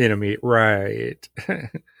 Yeah, in a meet, right?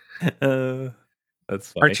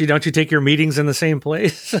 That's funny. Don't you take your meetings in the same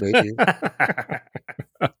place? Maybe.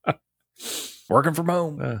 Working from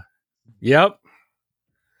home. Yep.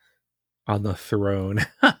 On the throne.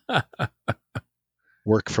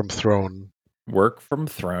 Work from throne. Work from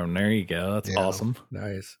throne. There you go. That's awesome.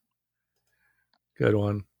 Nice. Good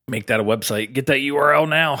one. Make that a website. Get that URL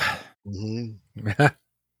now. Mm-hmm.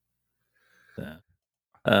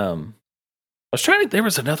 I was trying to. There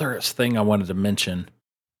was another thing I wanted to mention.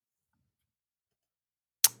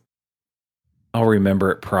 I'll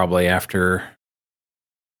remember it probably after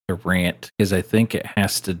the rant because I think it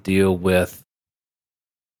has to deal with.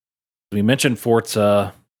 We mentioned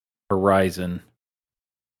Forza Horizon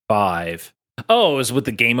 5. Oh, it was with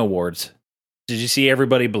the Game Awards. Did you see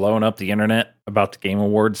everybody blowing up the internet about the Game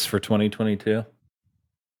Awards for 2022?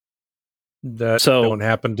 That don't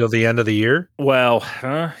happen till the end of the year? Well,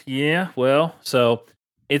 yeah. Well, so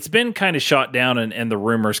it's been kind of shot down and the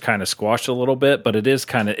rumors kind of squashed a little bit, but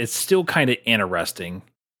it's still kind of interesting.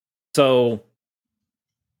 So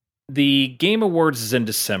the Game Awards is in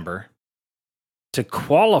December. To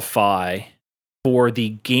qualify for the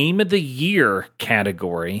Game of the Year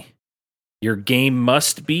category, your game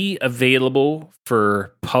must be available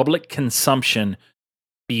for public consumption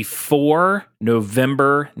before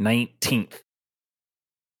November 19th.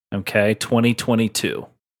 Okay, 2022.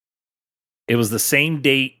 It was the same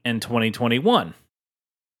date in 2021.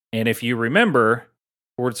 And if you remember,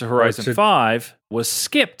 Forza Horizon 5 was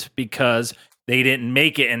skipped because they didn't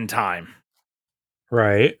make it in time.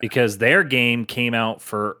 Right. Because their game came out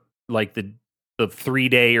for like the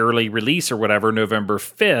 3-day early release or whatever, November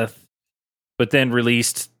 5th, but then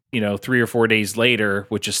released, 3 or 4 days later,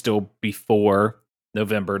 which is still before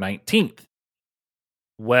November 19th.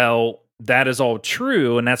 Well, that is all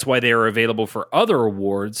true, and that's why they are available for other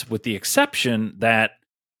awards, with the exception that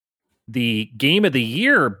the Game of the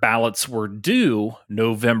Year ballots were due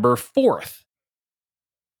November 4th.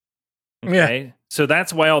 Okay, yeah. So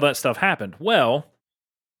that's why all that stuff happened. Well,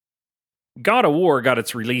 God of War got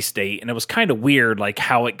its release date, and it was kind of weird, like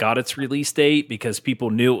how it got its release date, because people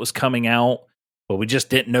knew it was coming out, but we just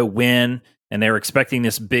didn't know when, and they were expecting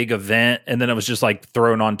this big event, and then it was just like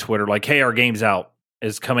thrown on Twitter, like, hey, our game's out,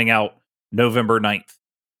 is coming out November 9th.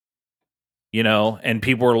 And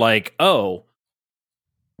people were like, oh,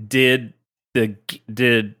 did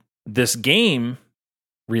this game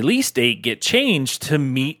release date get changed to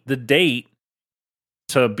meet the date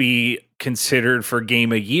to be considered for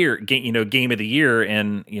game of the year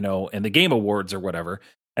and in the Game Awards or whatever?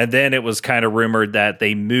 And then it was kind of rumored that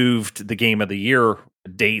they moved the Game of the Year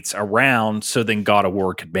dates around so then God of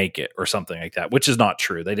War could make it or something like that, which is not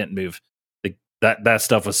true. They didn't move that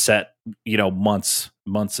stuff was set, months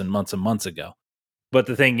and months ago. But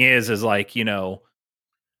the thing is like,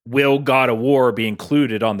 will God of War be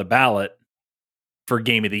included on the ballot for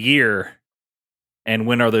Game of the Year? And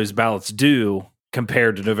when are those ballots due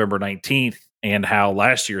compared to November 19th and how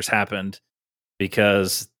last year's happened?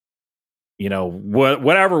 Because,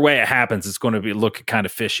 whatever way it happens, it's going to look kind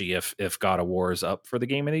of fishy if God of War is up for the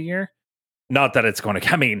Game of the Year. Not that it's going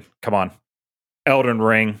to, come on. Elden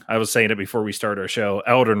Ring, I was saying it before we started our show,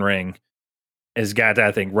 Elden Ring has got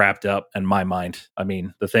that thing wrapped up in my mind.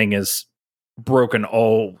 The thing is broken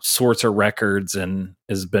all sorts of records and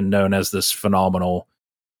has been known as this phenomenal,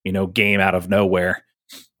 game out of nowhere.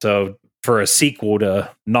 So for a sequel to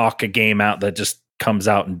knock a game out that just comes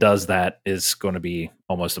out and does that is going to be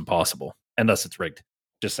almost impossible unless it's rigged.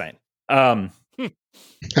 Just saying.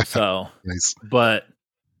 So, nice. But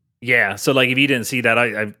yeah, so like if you didn't see that,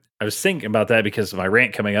 I was thinking about that because of my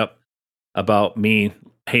rant coming up about me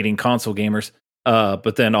hating console gamers.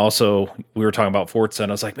 But then also we were talking about Forza,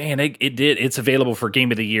 and I was like, man, it's available for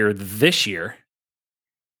Game of the Year this year.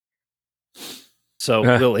 So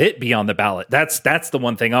will it be on the ballot? That's the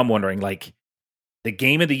one thing I'm wondering. Like, the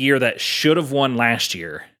Game of the Year that should have won last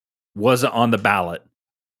year wasn't on the ballot.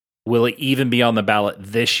 Will it even be on the ballot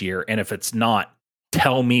this year? And if it's not,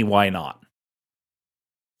 tell me why not.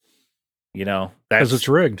 Because it's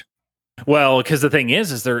rigged. Well, because the thing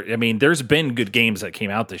is there's been good games that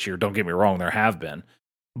came out this year. Don't get me wrong, there have been,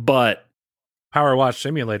 but Power Wash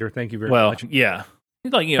Simulator. Thank you very much. Well, yeah,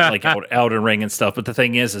 like Elden Ring and stuff. But the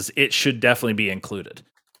thing is it should definitely be included,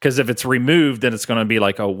 because if it's removed, then it's going to be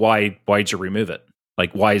like, oh, why'd you remove it?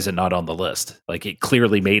 Like, why is it not on the list? Like, it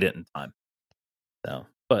clearly made it in time. So,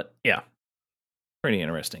 but yeah, pretty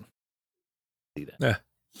interesting. See that? Yeah.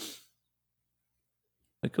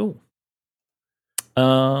 But cool.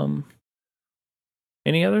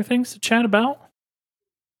 Any other things to chat about?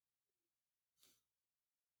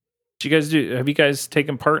 Did you guys do? Have you guys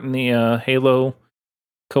taken part in the Halo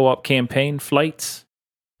co-op campaign flights?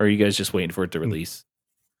 Or are you guys just waiting for it to release?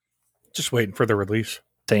 Just waiting for the release.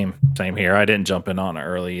 Same here. I didn't jump in on it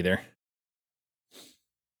early either.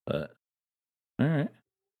 But all right,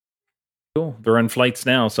 cool. They're in flights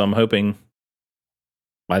now, so I'm hoping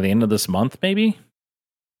by the end of this month, maybe.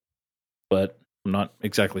 But I'm not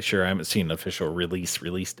exactly sure. I haven't seen an official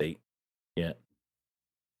release date yet.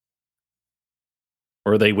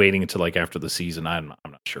 Or are they waiting until like after the season? I'm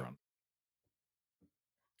not sure on.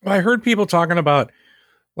 Well, I heard people talking about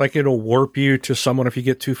like it'll warp you to someone if you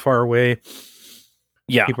get too far away.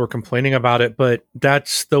 Yeah. People are complaining about it, but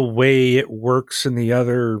that's the way it works in the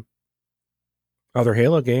other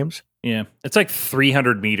Halo games. Yeah. It's like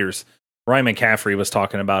 300 meters. Ryan McCaffrey was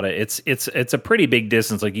talking about it. It's a pretty big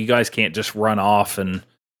distance. Like you guys can't just run off and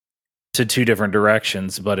to two different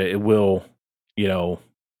directions, but it will,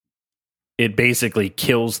 it basically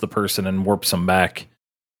kills the person and warps them back,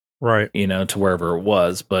 right? To wherever it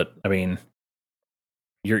was. But I mean,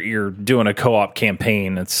 you're doing a co-op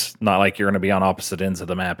campaign. It's not like you're going to be on opposite ends of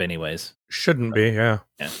the map, anyways. Shouldn't be, yeah.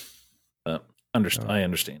 Yeah, but I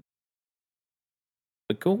understand.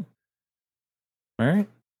 But cool. All right.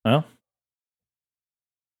 Well,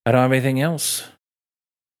 I don't have anything else.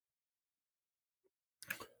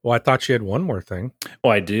 Well, I thought you had one more thing.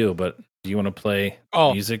 Well, I do, but do you want to play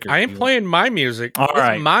music? I ain't playing my music. All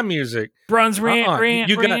right. My music. Brun's rant.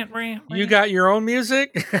 You got your own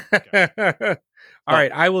music? All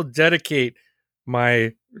right, I will dedicate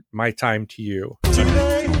my time to you.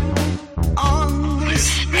 Today on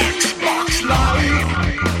this Xbox Live,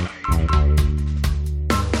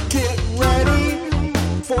 get ready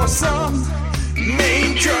for some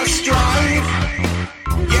major strife.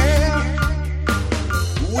 Yeah,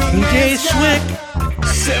 DJ Swick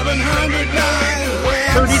 709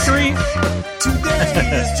 wins. 33.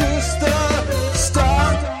 Today is just the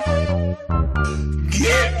start.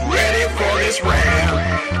 Get ready for this round.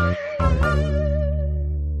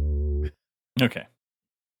 Okay.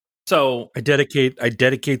 So I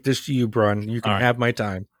dedicate this to you, Brun. You can All right. have my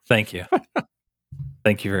time. Thank you.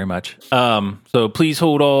 Thank you very much. So please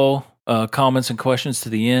hold all comments and questions to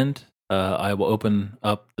the end. I will open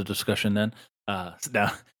up the discussion then.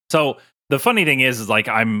 So the funny thing is like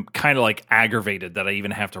I'm kind of like aggravated that I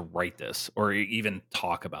even have to write this or even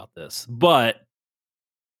talk about this. But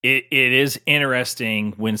it is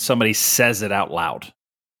interesting when somebody says it out loud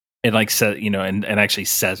and like said, and actually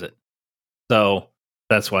says it. So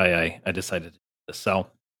that's why I decided to do this. So,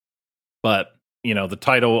 but the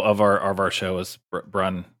title of our show is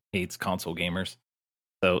Brun Hates Console Gamers.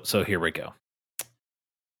 So here we go.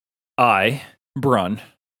 I, Brun,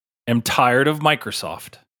 am tired of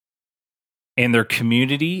Microsoft and their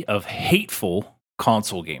community of hateful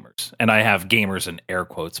console gamers. And I have gamers in air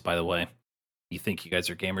quotes, by the way. You think you guys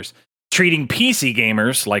are gamers. Treating PC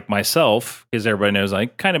gamers like myself, because everybody knows I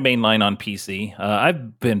kind of mainline on PC.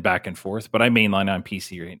 I've been back and forth, but I mainline on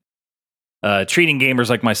PC right. Treating gamers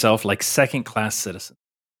like myself like second-class citizens.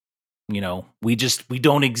 We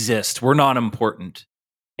don't exist. We're not important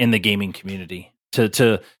in the gaming community to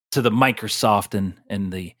the Microsoft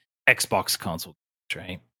and the Xbox console,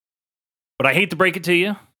 right? But I hate to break it to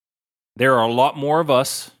you, there are a lot more of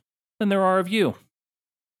us than there are of you.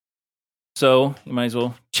 So you might as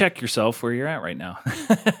well check yourself where you're at right now.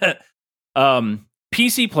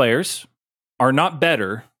 PC players are not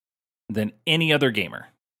better than any other gamer.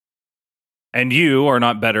 And you are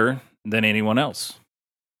not better than anyone else.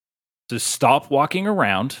 So stop walking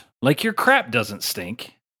around like your crap doesn't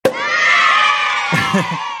stink.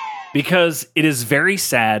 Because it is very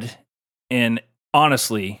sad and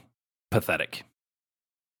honestly pathetic.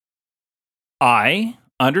 I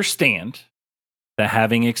understand that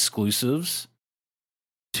having exclusives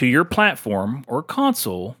to your platform or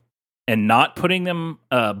console and not putting them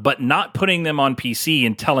on PC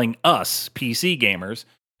and telling us PC gamers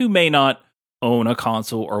who may not own a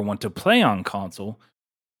console or want to play on console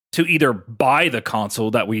to either buy the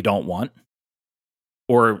console that we don't want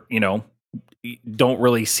or, don't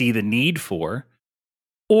really see the need for,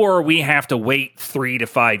 or we have to wait 3 to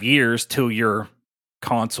 5 years till your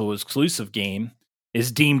console exclusive game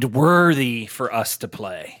is deemed worthy for us to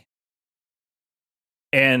play.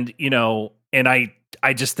 And, and I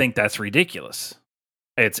just think that's ridiculous.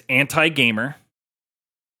 It's anti-gamer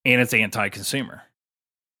and it's anti-consumer.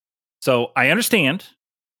 So I understand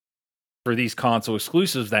for these console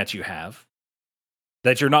exclusives that you have,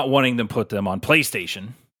 that you're not wanting to put them on PlayStation,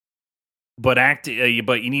 but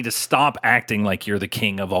you need to stop acting like you're the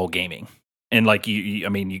king of all gaming. And like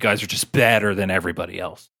you guys are just better than everybody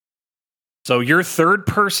else. So your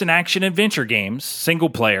third-person action-adventure games,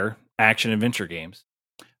 single-player action-adventure games,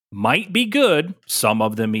 might be good. Some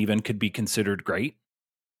of them even could be considered great.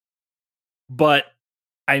 But,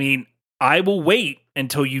 I will wait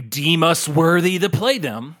until you deem us worthy to play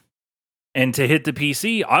them. And to hit the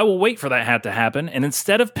PC, I will wait for that to happen. And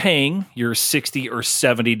instead of paying your $60 or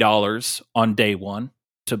 $70 on day one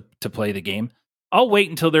to play the game, I'll wait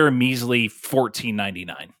until they're a measly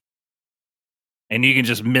 $14.99. And you can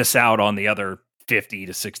just miss out on the other $50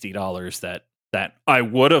 to $60 that that I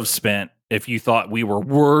would have spent if you thought we were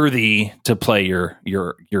worthy to play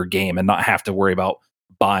your game and not have to worry about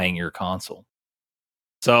buying your console.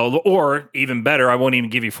 So, or even better, I won't even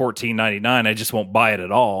give you $14.99. I just won't buy it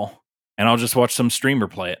at all, and I'll just watch some streamer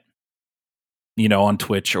play it, on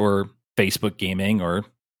Twitch or Facebook Gaming or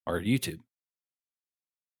YouTube.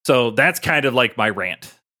 So that's kind of like my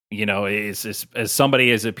rant. As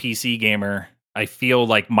somebody as a PC gamer, I feel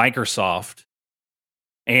like Microsoft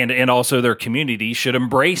and also their community should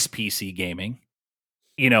embrace PC gaming.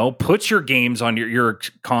 Put your games on your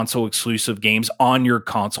console exclusive games on your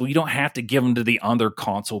console. You don't have to give them to the other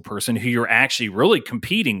console person who you're actually really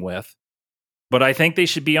competing with. But I think they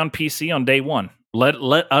should be on PC on day one. Let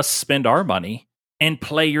us spend our money and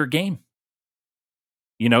play your game.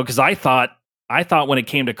 Because I thought when it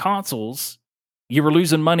came to consoles, you were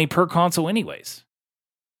losing money per console anyways.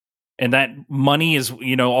 And that money is,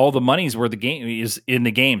 all the money's where the game is in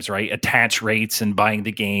the games, right? Attach rates and buying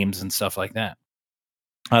the games and stuff like that.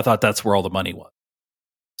 I thought that's where all the money was.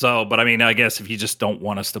 So, but I mean, I guess if you just don't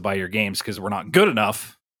want us to buy your games because we're not good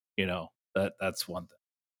enough, that's one thing.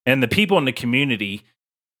 And the people in the community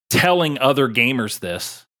telling other gamers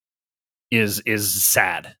this is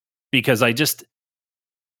sad, because I just,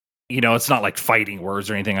 it's not like fighting words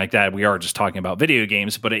or anything like that. We are just talking about video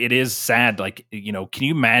games, but it is sad. Like, can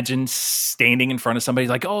you imagine standing in front of somebody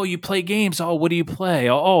like, oh, you play games? Oh, what do you play?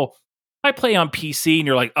 Oh, I play on PC. And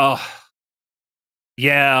you're like, oh,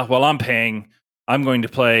 yeah, well, I'm paying. I'm going to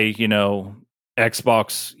play,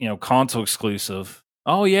 Xbox, console exclusive.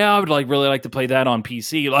 Oh, yeah, I would really like to play that on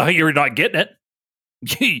PC. You're not getting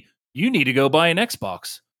it. You need to go buy an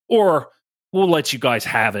Xbox, or we'll let you guys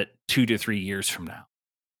have it 2 to 3 years from now.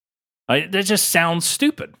 That just sounds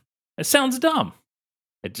stupid. It sounds dumb.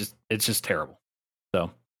 It's just terrible.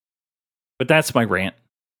 So, but that's my rant.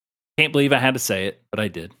 Can't believe I had to say it, but I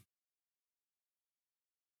did.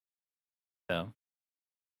 So,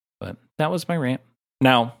 but that was my rant.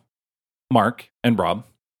 Now, Mark and Rob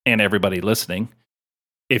and everybody listening,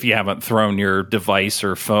 if you haven't thrown your device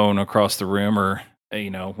or phone across the room, or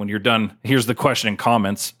when you're done, here's the question and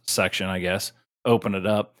comments section, I guess. Open it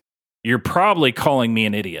up. You're probably calling me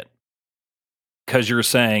an idiot, because you're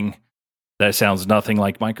saying that sounds nothing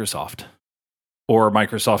like Microsoft or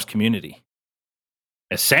Microsoft's community.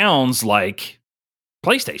 It sounds like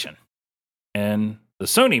PlayStation and the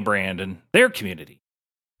Sony brand and their community.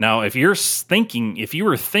 Now, if you were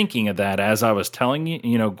thinking of that as I was telling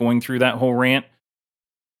you, going through that whole rant,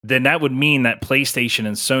 then that would mean that PlayStation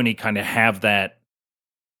and Sony kind of have that,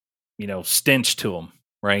 stench to them,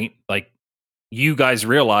 right? Like, you guys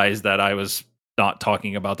realize that I was not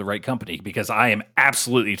talking about the right company, because I am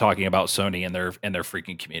absolutely talking about Sony and their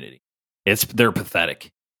freaking community. They're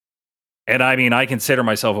pathetic. And I mean, I consider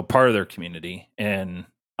myself a part of their community, and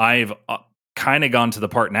I've kind of gone to the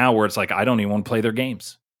part now where it's like, I don't even want to play their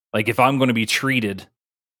games. Like, if I'm going to be treated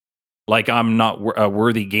like I'm not a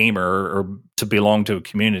worthy gamer or to belong to a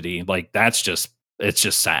community, like, it's just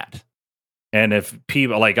sad. And if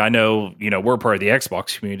people, like, I know, we're part of the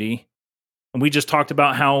Xbox community, and we just talked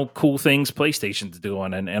about how cool things PlayStation's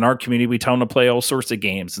doing. And in our community, we tell them to play all sorts of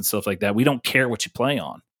games and stuff like that. We don't care what you play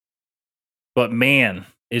on. But man,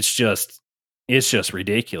 it's just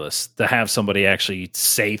ridiculous to have somebody actually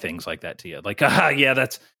say things like that to you. Like, yeah,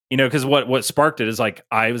 that's, because what sparked it is like,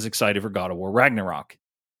 I was excited for God of War Ragnarok.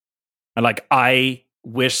 And like, I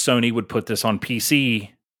wish Sony would put this on PC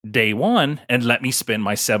day one and let me spend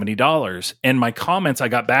my $70. And my comments I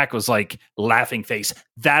got back was like, laughing face,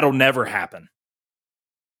 that'll never happen.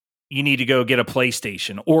 You need to go get a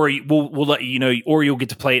PlayStation, or we'll let you know, or you'll get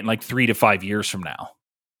to play it in like 3 to 5 years from now.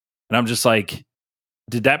 And I'm just like,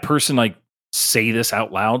 did that person like say this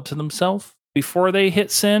out loud to themselves before they hit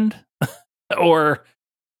send? or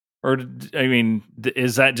I mean,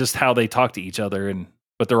 is that just how they talk to each other?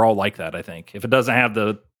 But they're all like that, I think. If it doesn't have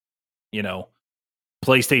the,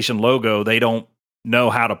 PlayStation logo, they don't know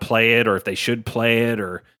how to play it, or if they should play it,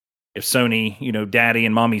 or if Sony, daddy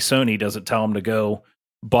and mommy Sony doesn't tell them to go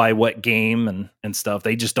buy what game and stuff,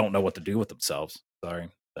 they just don't know what to do with themselves. Sorry.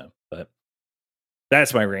 So, but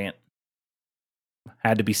that's my rant.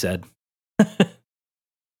 Had to be said.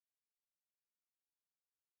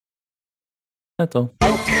 That's all.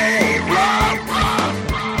 Okay, Rob,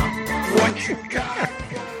 what you got?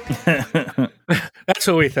 That's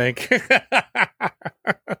what we think.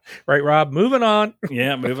 Right, Rob? Moving on.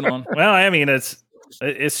 Yeah, moving on. Well, I mean, it's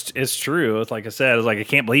true. It's like I said, it's like, I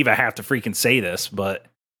can't believe I have to freaking say this, but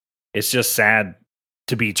it's just sad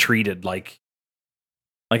to be treated like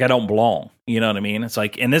I don't belong. You know what I mean? It's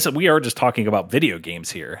like, and we are just talking about video games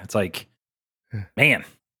here. It's like, man,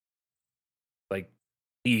 like,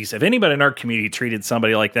 geez, if anybody in our community treated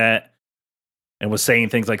somebody like that and was saying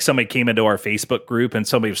things like somebody came into our Facebook group and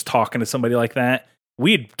somebody was talking to somebody like that,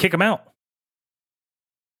 we'd kick them out.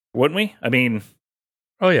 Wouldn't we? I mean,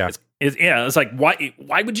 Oh yeah. it's like,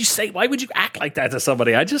 why would you act like that to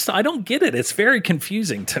somebody? I don't get it. It's very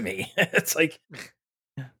confusing to me. It's like,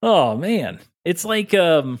 oh man, it's like,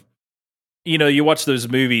 you watch those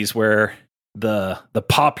movies where the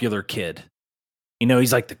popular kid,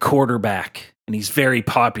 he's like the quarterback and he's very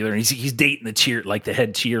popular and he's dating the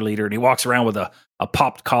head cheerleader, and he walks around with a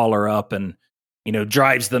popped collar up and,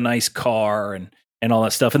 drives the nice car and all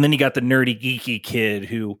that stuff. And then you got the nerdy geeky kid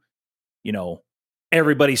who,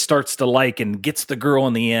 everybody starts to like and gets the girl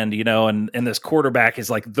in the end, and this quarterback is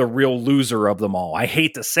like the real loser of them all. I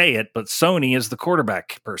hate to say it, but Sony is the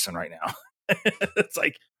quarterback person right now. It's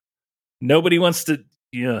like nobody wants to,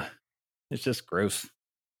 it's just gross.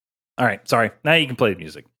 All right, sorry. Now you can play the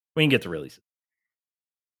music. We can get to release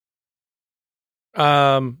it.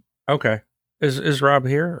 Okay. Is Rob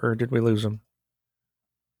here or did we lose him?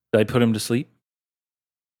 Did I put him to sleep?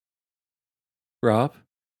 Rob,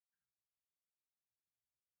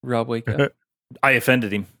 wake up. I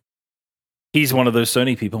offended him. He's one of those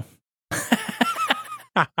Sony people.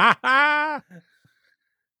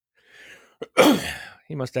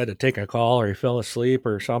 He must have had to take a call or he fell asleep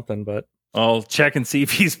or something, but I'll check and see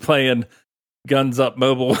if he's playing Guns Up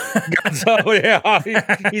Mobile. oh yeah,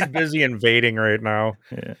 he's busy invading right now.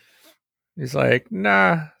 Yeah. He's like,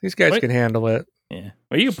 nah, these guys can handle it. Yeah.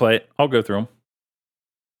 Well, you can play it. I'll go through them.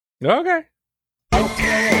 Okay.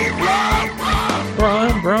 Okay, Rob,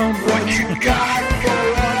 Run. what you got for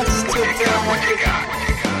us today? What you got?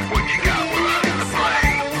 We're ready to play.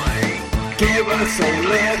 Give us a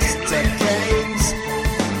list of games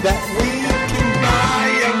that we can buy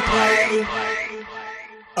and play.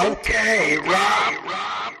 Okay, Rob.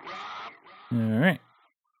 All right.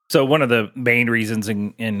 So one of the main reasons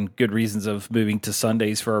and good reasons of moving to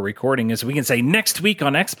Sundays for our recording is we can say next week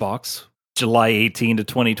on Xbox, July 18 to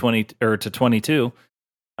 2020 or to 22.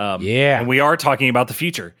 Yeah. And we are talking about the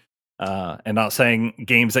future and not saying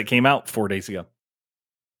games that came out 4 days ago.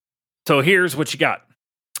 So here's what you got.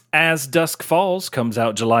 As Dusk Falls comes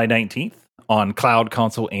out July 19th on cloud,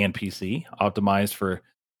 console, and PC, optimized for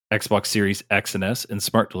Xbox Series X and S and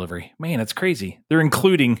smart delivery. Man, it's crazy. They're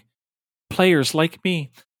including players like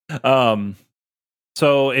me.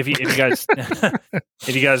 So if you guys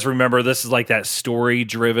if you guys remember, this is like that story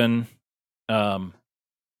driven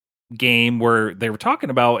game where they were talking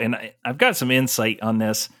about, and I've got some insight on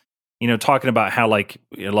this, talking about how like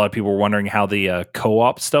a lot of people were wondering how the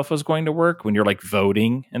co-op stuff was going to work when you're like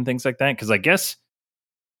voting and things like that. Cause I guess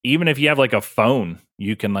even if you have like a phone,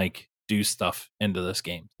 you can like do stuff into this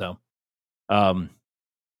game. So,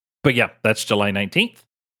 but yeah, that's July 19th.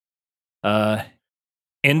 Wasn't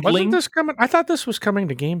Endling. this coming? I thought this was coming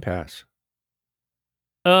to Game Pass.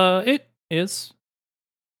 It is.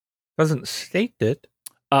 Doesn't state it.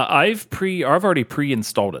 I've already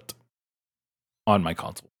pre-installed it on my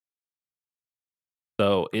console,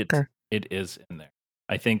 so it is in there.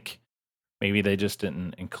 I think maybe they just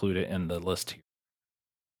didn't include it in the list here.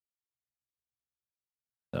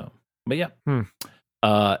 So, but yeah,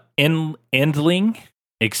 Endling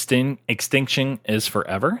Extinction is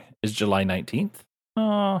Forever is July 19th.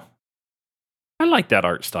 I like that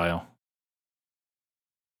art style.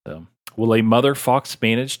 So, will a mother fox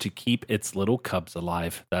manage to keep its little cubs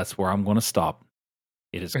alive? That's where I'm going to stop.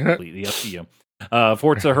 It is completely up to you.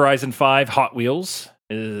 Forza Horizon 5 Hot Wheels.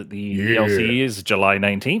 The DLC is July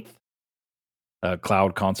 19th.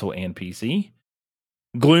 Cloud, console, and PC.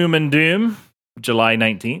 Gloom and Doom, July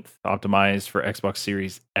 19th. Optimized for Xbox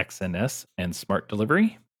Series X and S and smart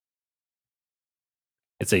delivery.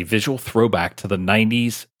 It's a visual throwback to the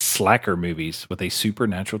 90s slacker movies with a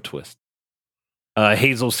supernatural twist.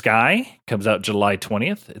 Hazel Sky comes out July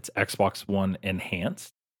 20th. It's Xbox One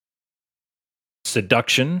enhanced.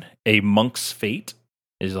 Seduction, A Monk's Fate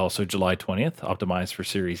is also July 20th, optimized for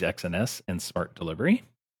Series X and S and smart delivery.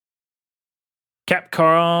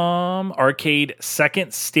 Capcom Arcade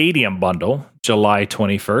Second Stadium Bundle, July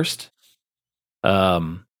 21st.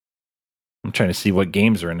 I'm trying to see what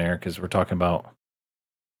games are in there because we're talking about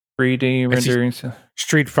 3D renderings.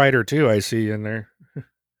 Street Fighter 2, I see in there.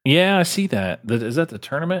 Yeah, I see that. Is that the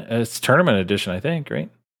tournament? It's tournament edition, I think, right?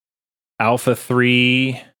 Alpha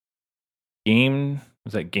 3 game.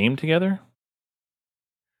 Was that Game Together?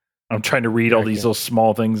 I'm trying to read all these little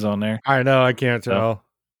small things on there. I know, I can't tell.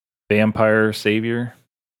 Vampire Savior.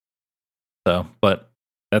 So, but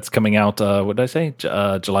that's coming out, what did I say?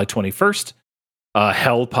 July 21st.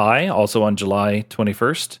 Hell Pie, also on July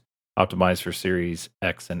 21st. Optimized for Series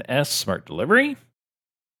X and S, smart delivery.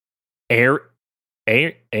 right?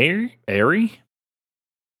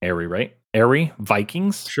 Airy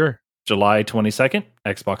Vikings, Sure. July 22nd,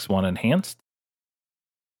 Xbox One enhanced.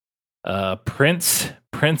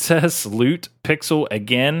 Princess Loot Pixel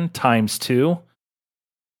again ×2.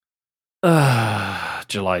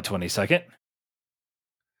 July 22nd.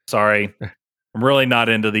 Sorry. I'm really not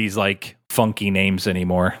into these like funky names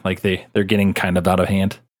anymore. Like they're getting kind of out of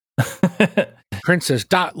hand. Princess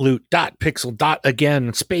dot loot dot pixel dot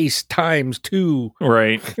again space ×2.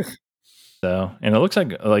 Right. So, and it looks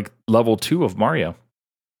like level 2 of Mario.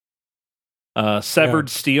 Severed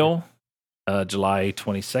Steel, July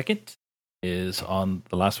 22nd is on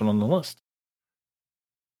the last one on the list.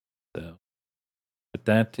 So, but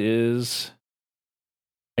that is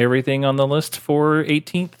everything on the list for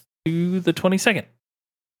 18th to the 22nd.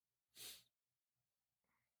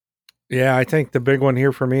 Yeah, I think the big one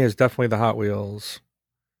here for me is definitely the Hot Wheels.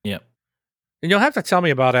 Yep. And you'll have to tell me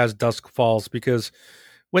about As Dusk Falls, because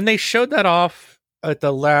when they showed that off at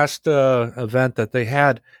the last event that they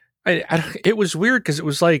had, it was weird because it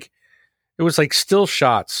was like still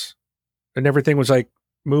shots and everything was like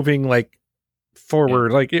moving like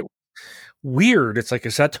forward. Like it weird. It's like,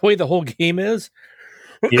 is that the way the whole game is?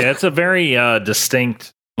 Yeah, it's a very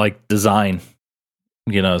distinct like design,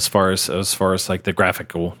 you know, as far as like the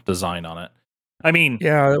graphical design on it. I mean,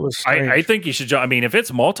 Yeah, that was I think you should. I mean, if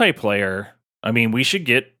it's multiplayer, I mean, we should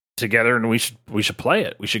get together and we should play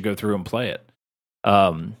it. We should go through and play it.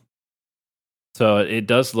 So it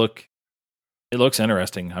looks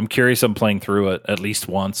interesting. I'm curious. I'm playing through it at least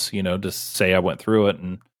once, you know, to say I went through it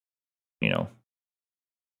and, you know,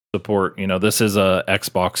 support. You know, this is a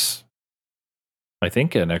Xbox. I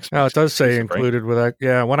think an Xbox. Oh, it does say exclusive, right? included with that.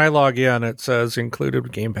 Yeah, when I log in, it says included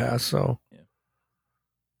with Game Pass. So Yeah.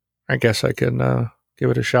 I guess I can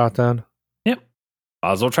give it a shot then. Yep.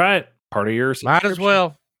 Might as well try it. Part of your Might as subscription.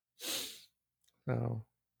 well. So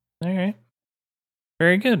All right.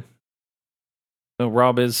 Very good. So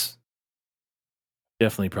Rob is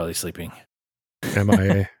definitely probably sleeping.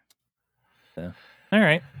 MIA. All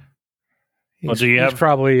right. Well, do you He's have-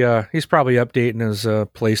 probably updating his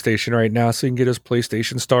PlayStation right now so he can get his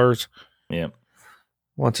PlayStation stars. Yeah.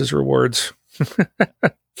 Wants his rewards.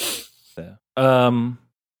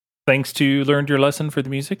 Thanks to Learned Your Lesson for the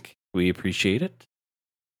music. We appreciate it.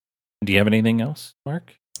 Do you have anything else,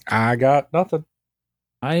 Mark? I got nothing.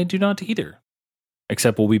 I do not either.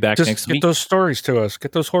 Except we'll be back Just next get week. those stories to us.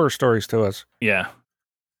 Get those horror stories to us. Yeah.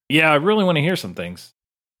 Yeah, I really want to hear some things.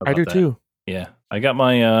 I do about that. too. Yeah. I got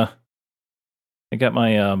my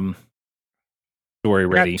story I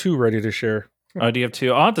ready. got two ready to share. Oh, do you have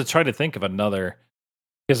two? I'll have to try to think of another.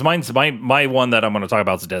 Because mine's my one that I'm going to talk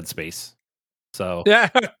about is Dead Space. So Yeah.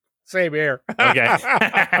 Same here. okay.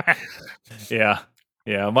 Yeah.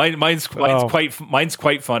 Yeah. Mine's Oh.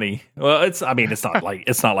 quite funny. Well, it's not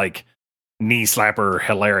like knee slapper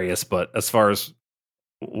hilarious, but as far as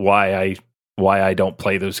why I don't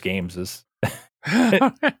play those games is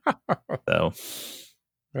so All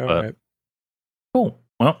right. cool.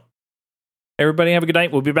 Well, everybody have a good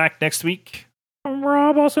night. We'll be back next week. I'm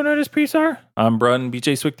Rob, also known as Presar. I'm Brun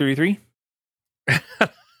BJ Swick 33.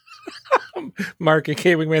 Mark and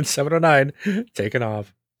K Wingman 709 taking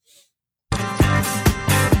off.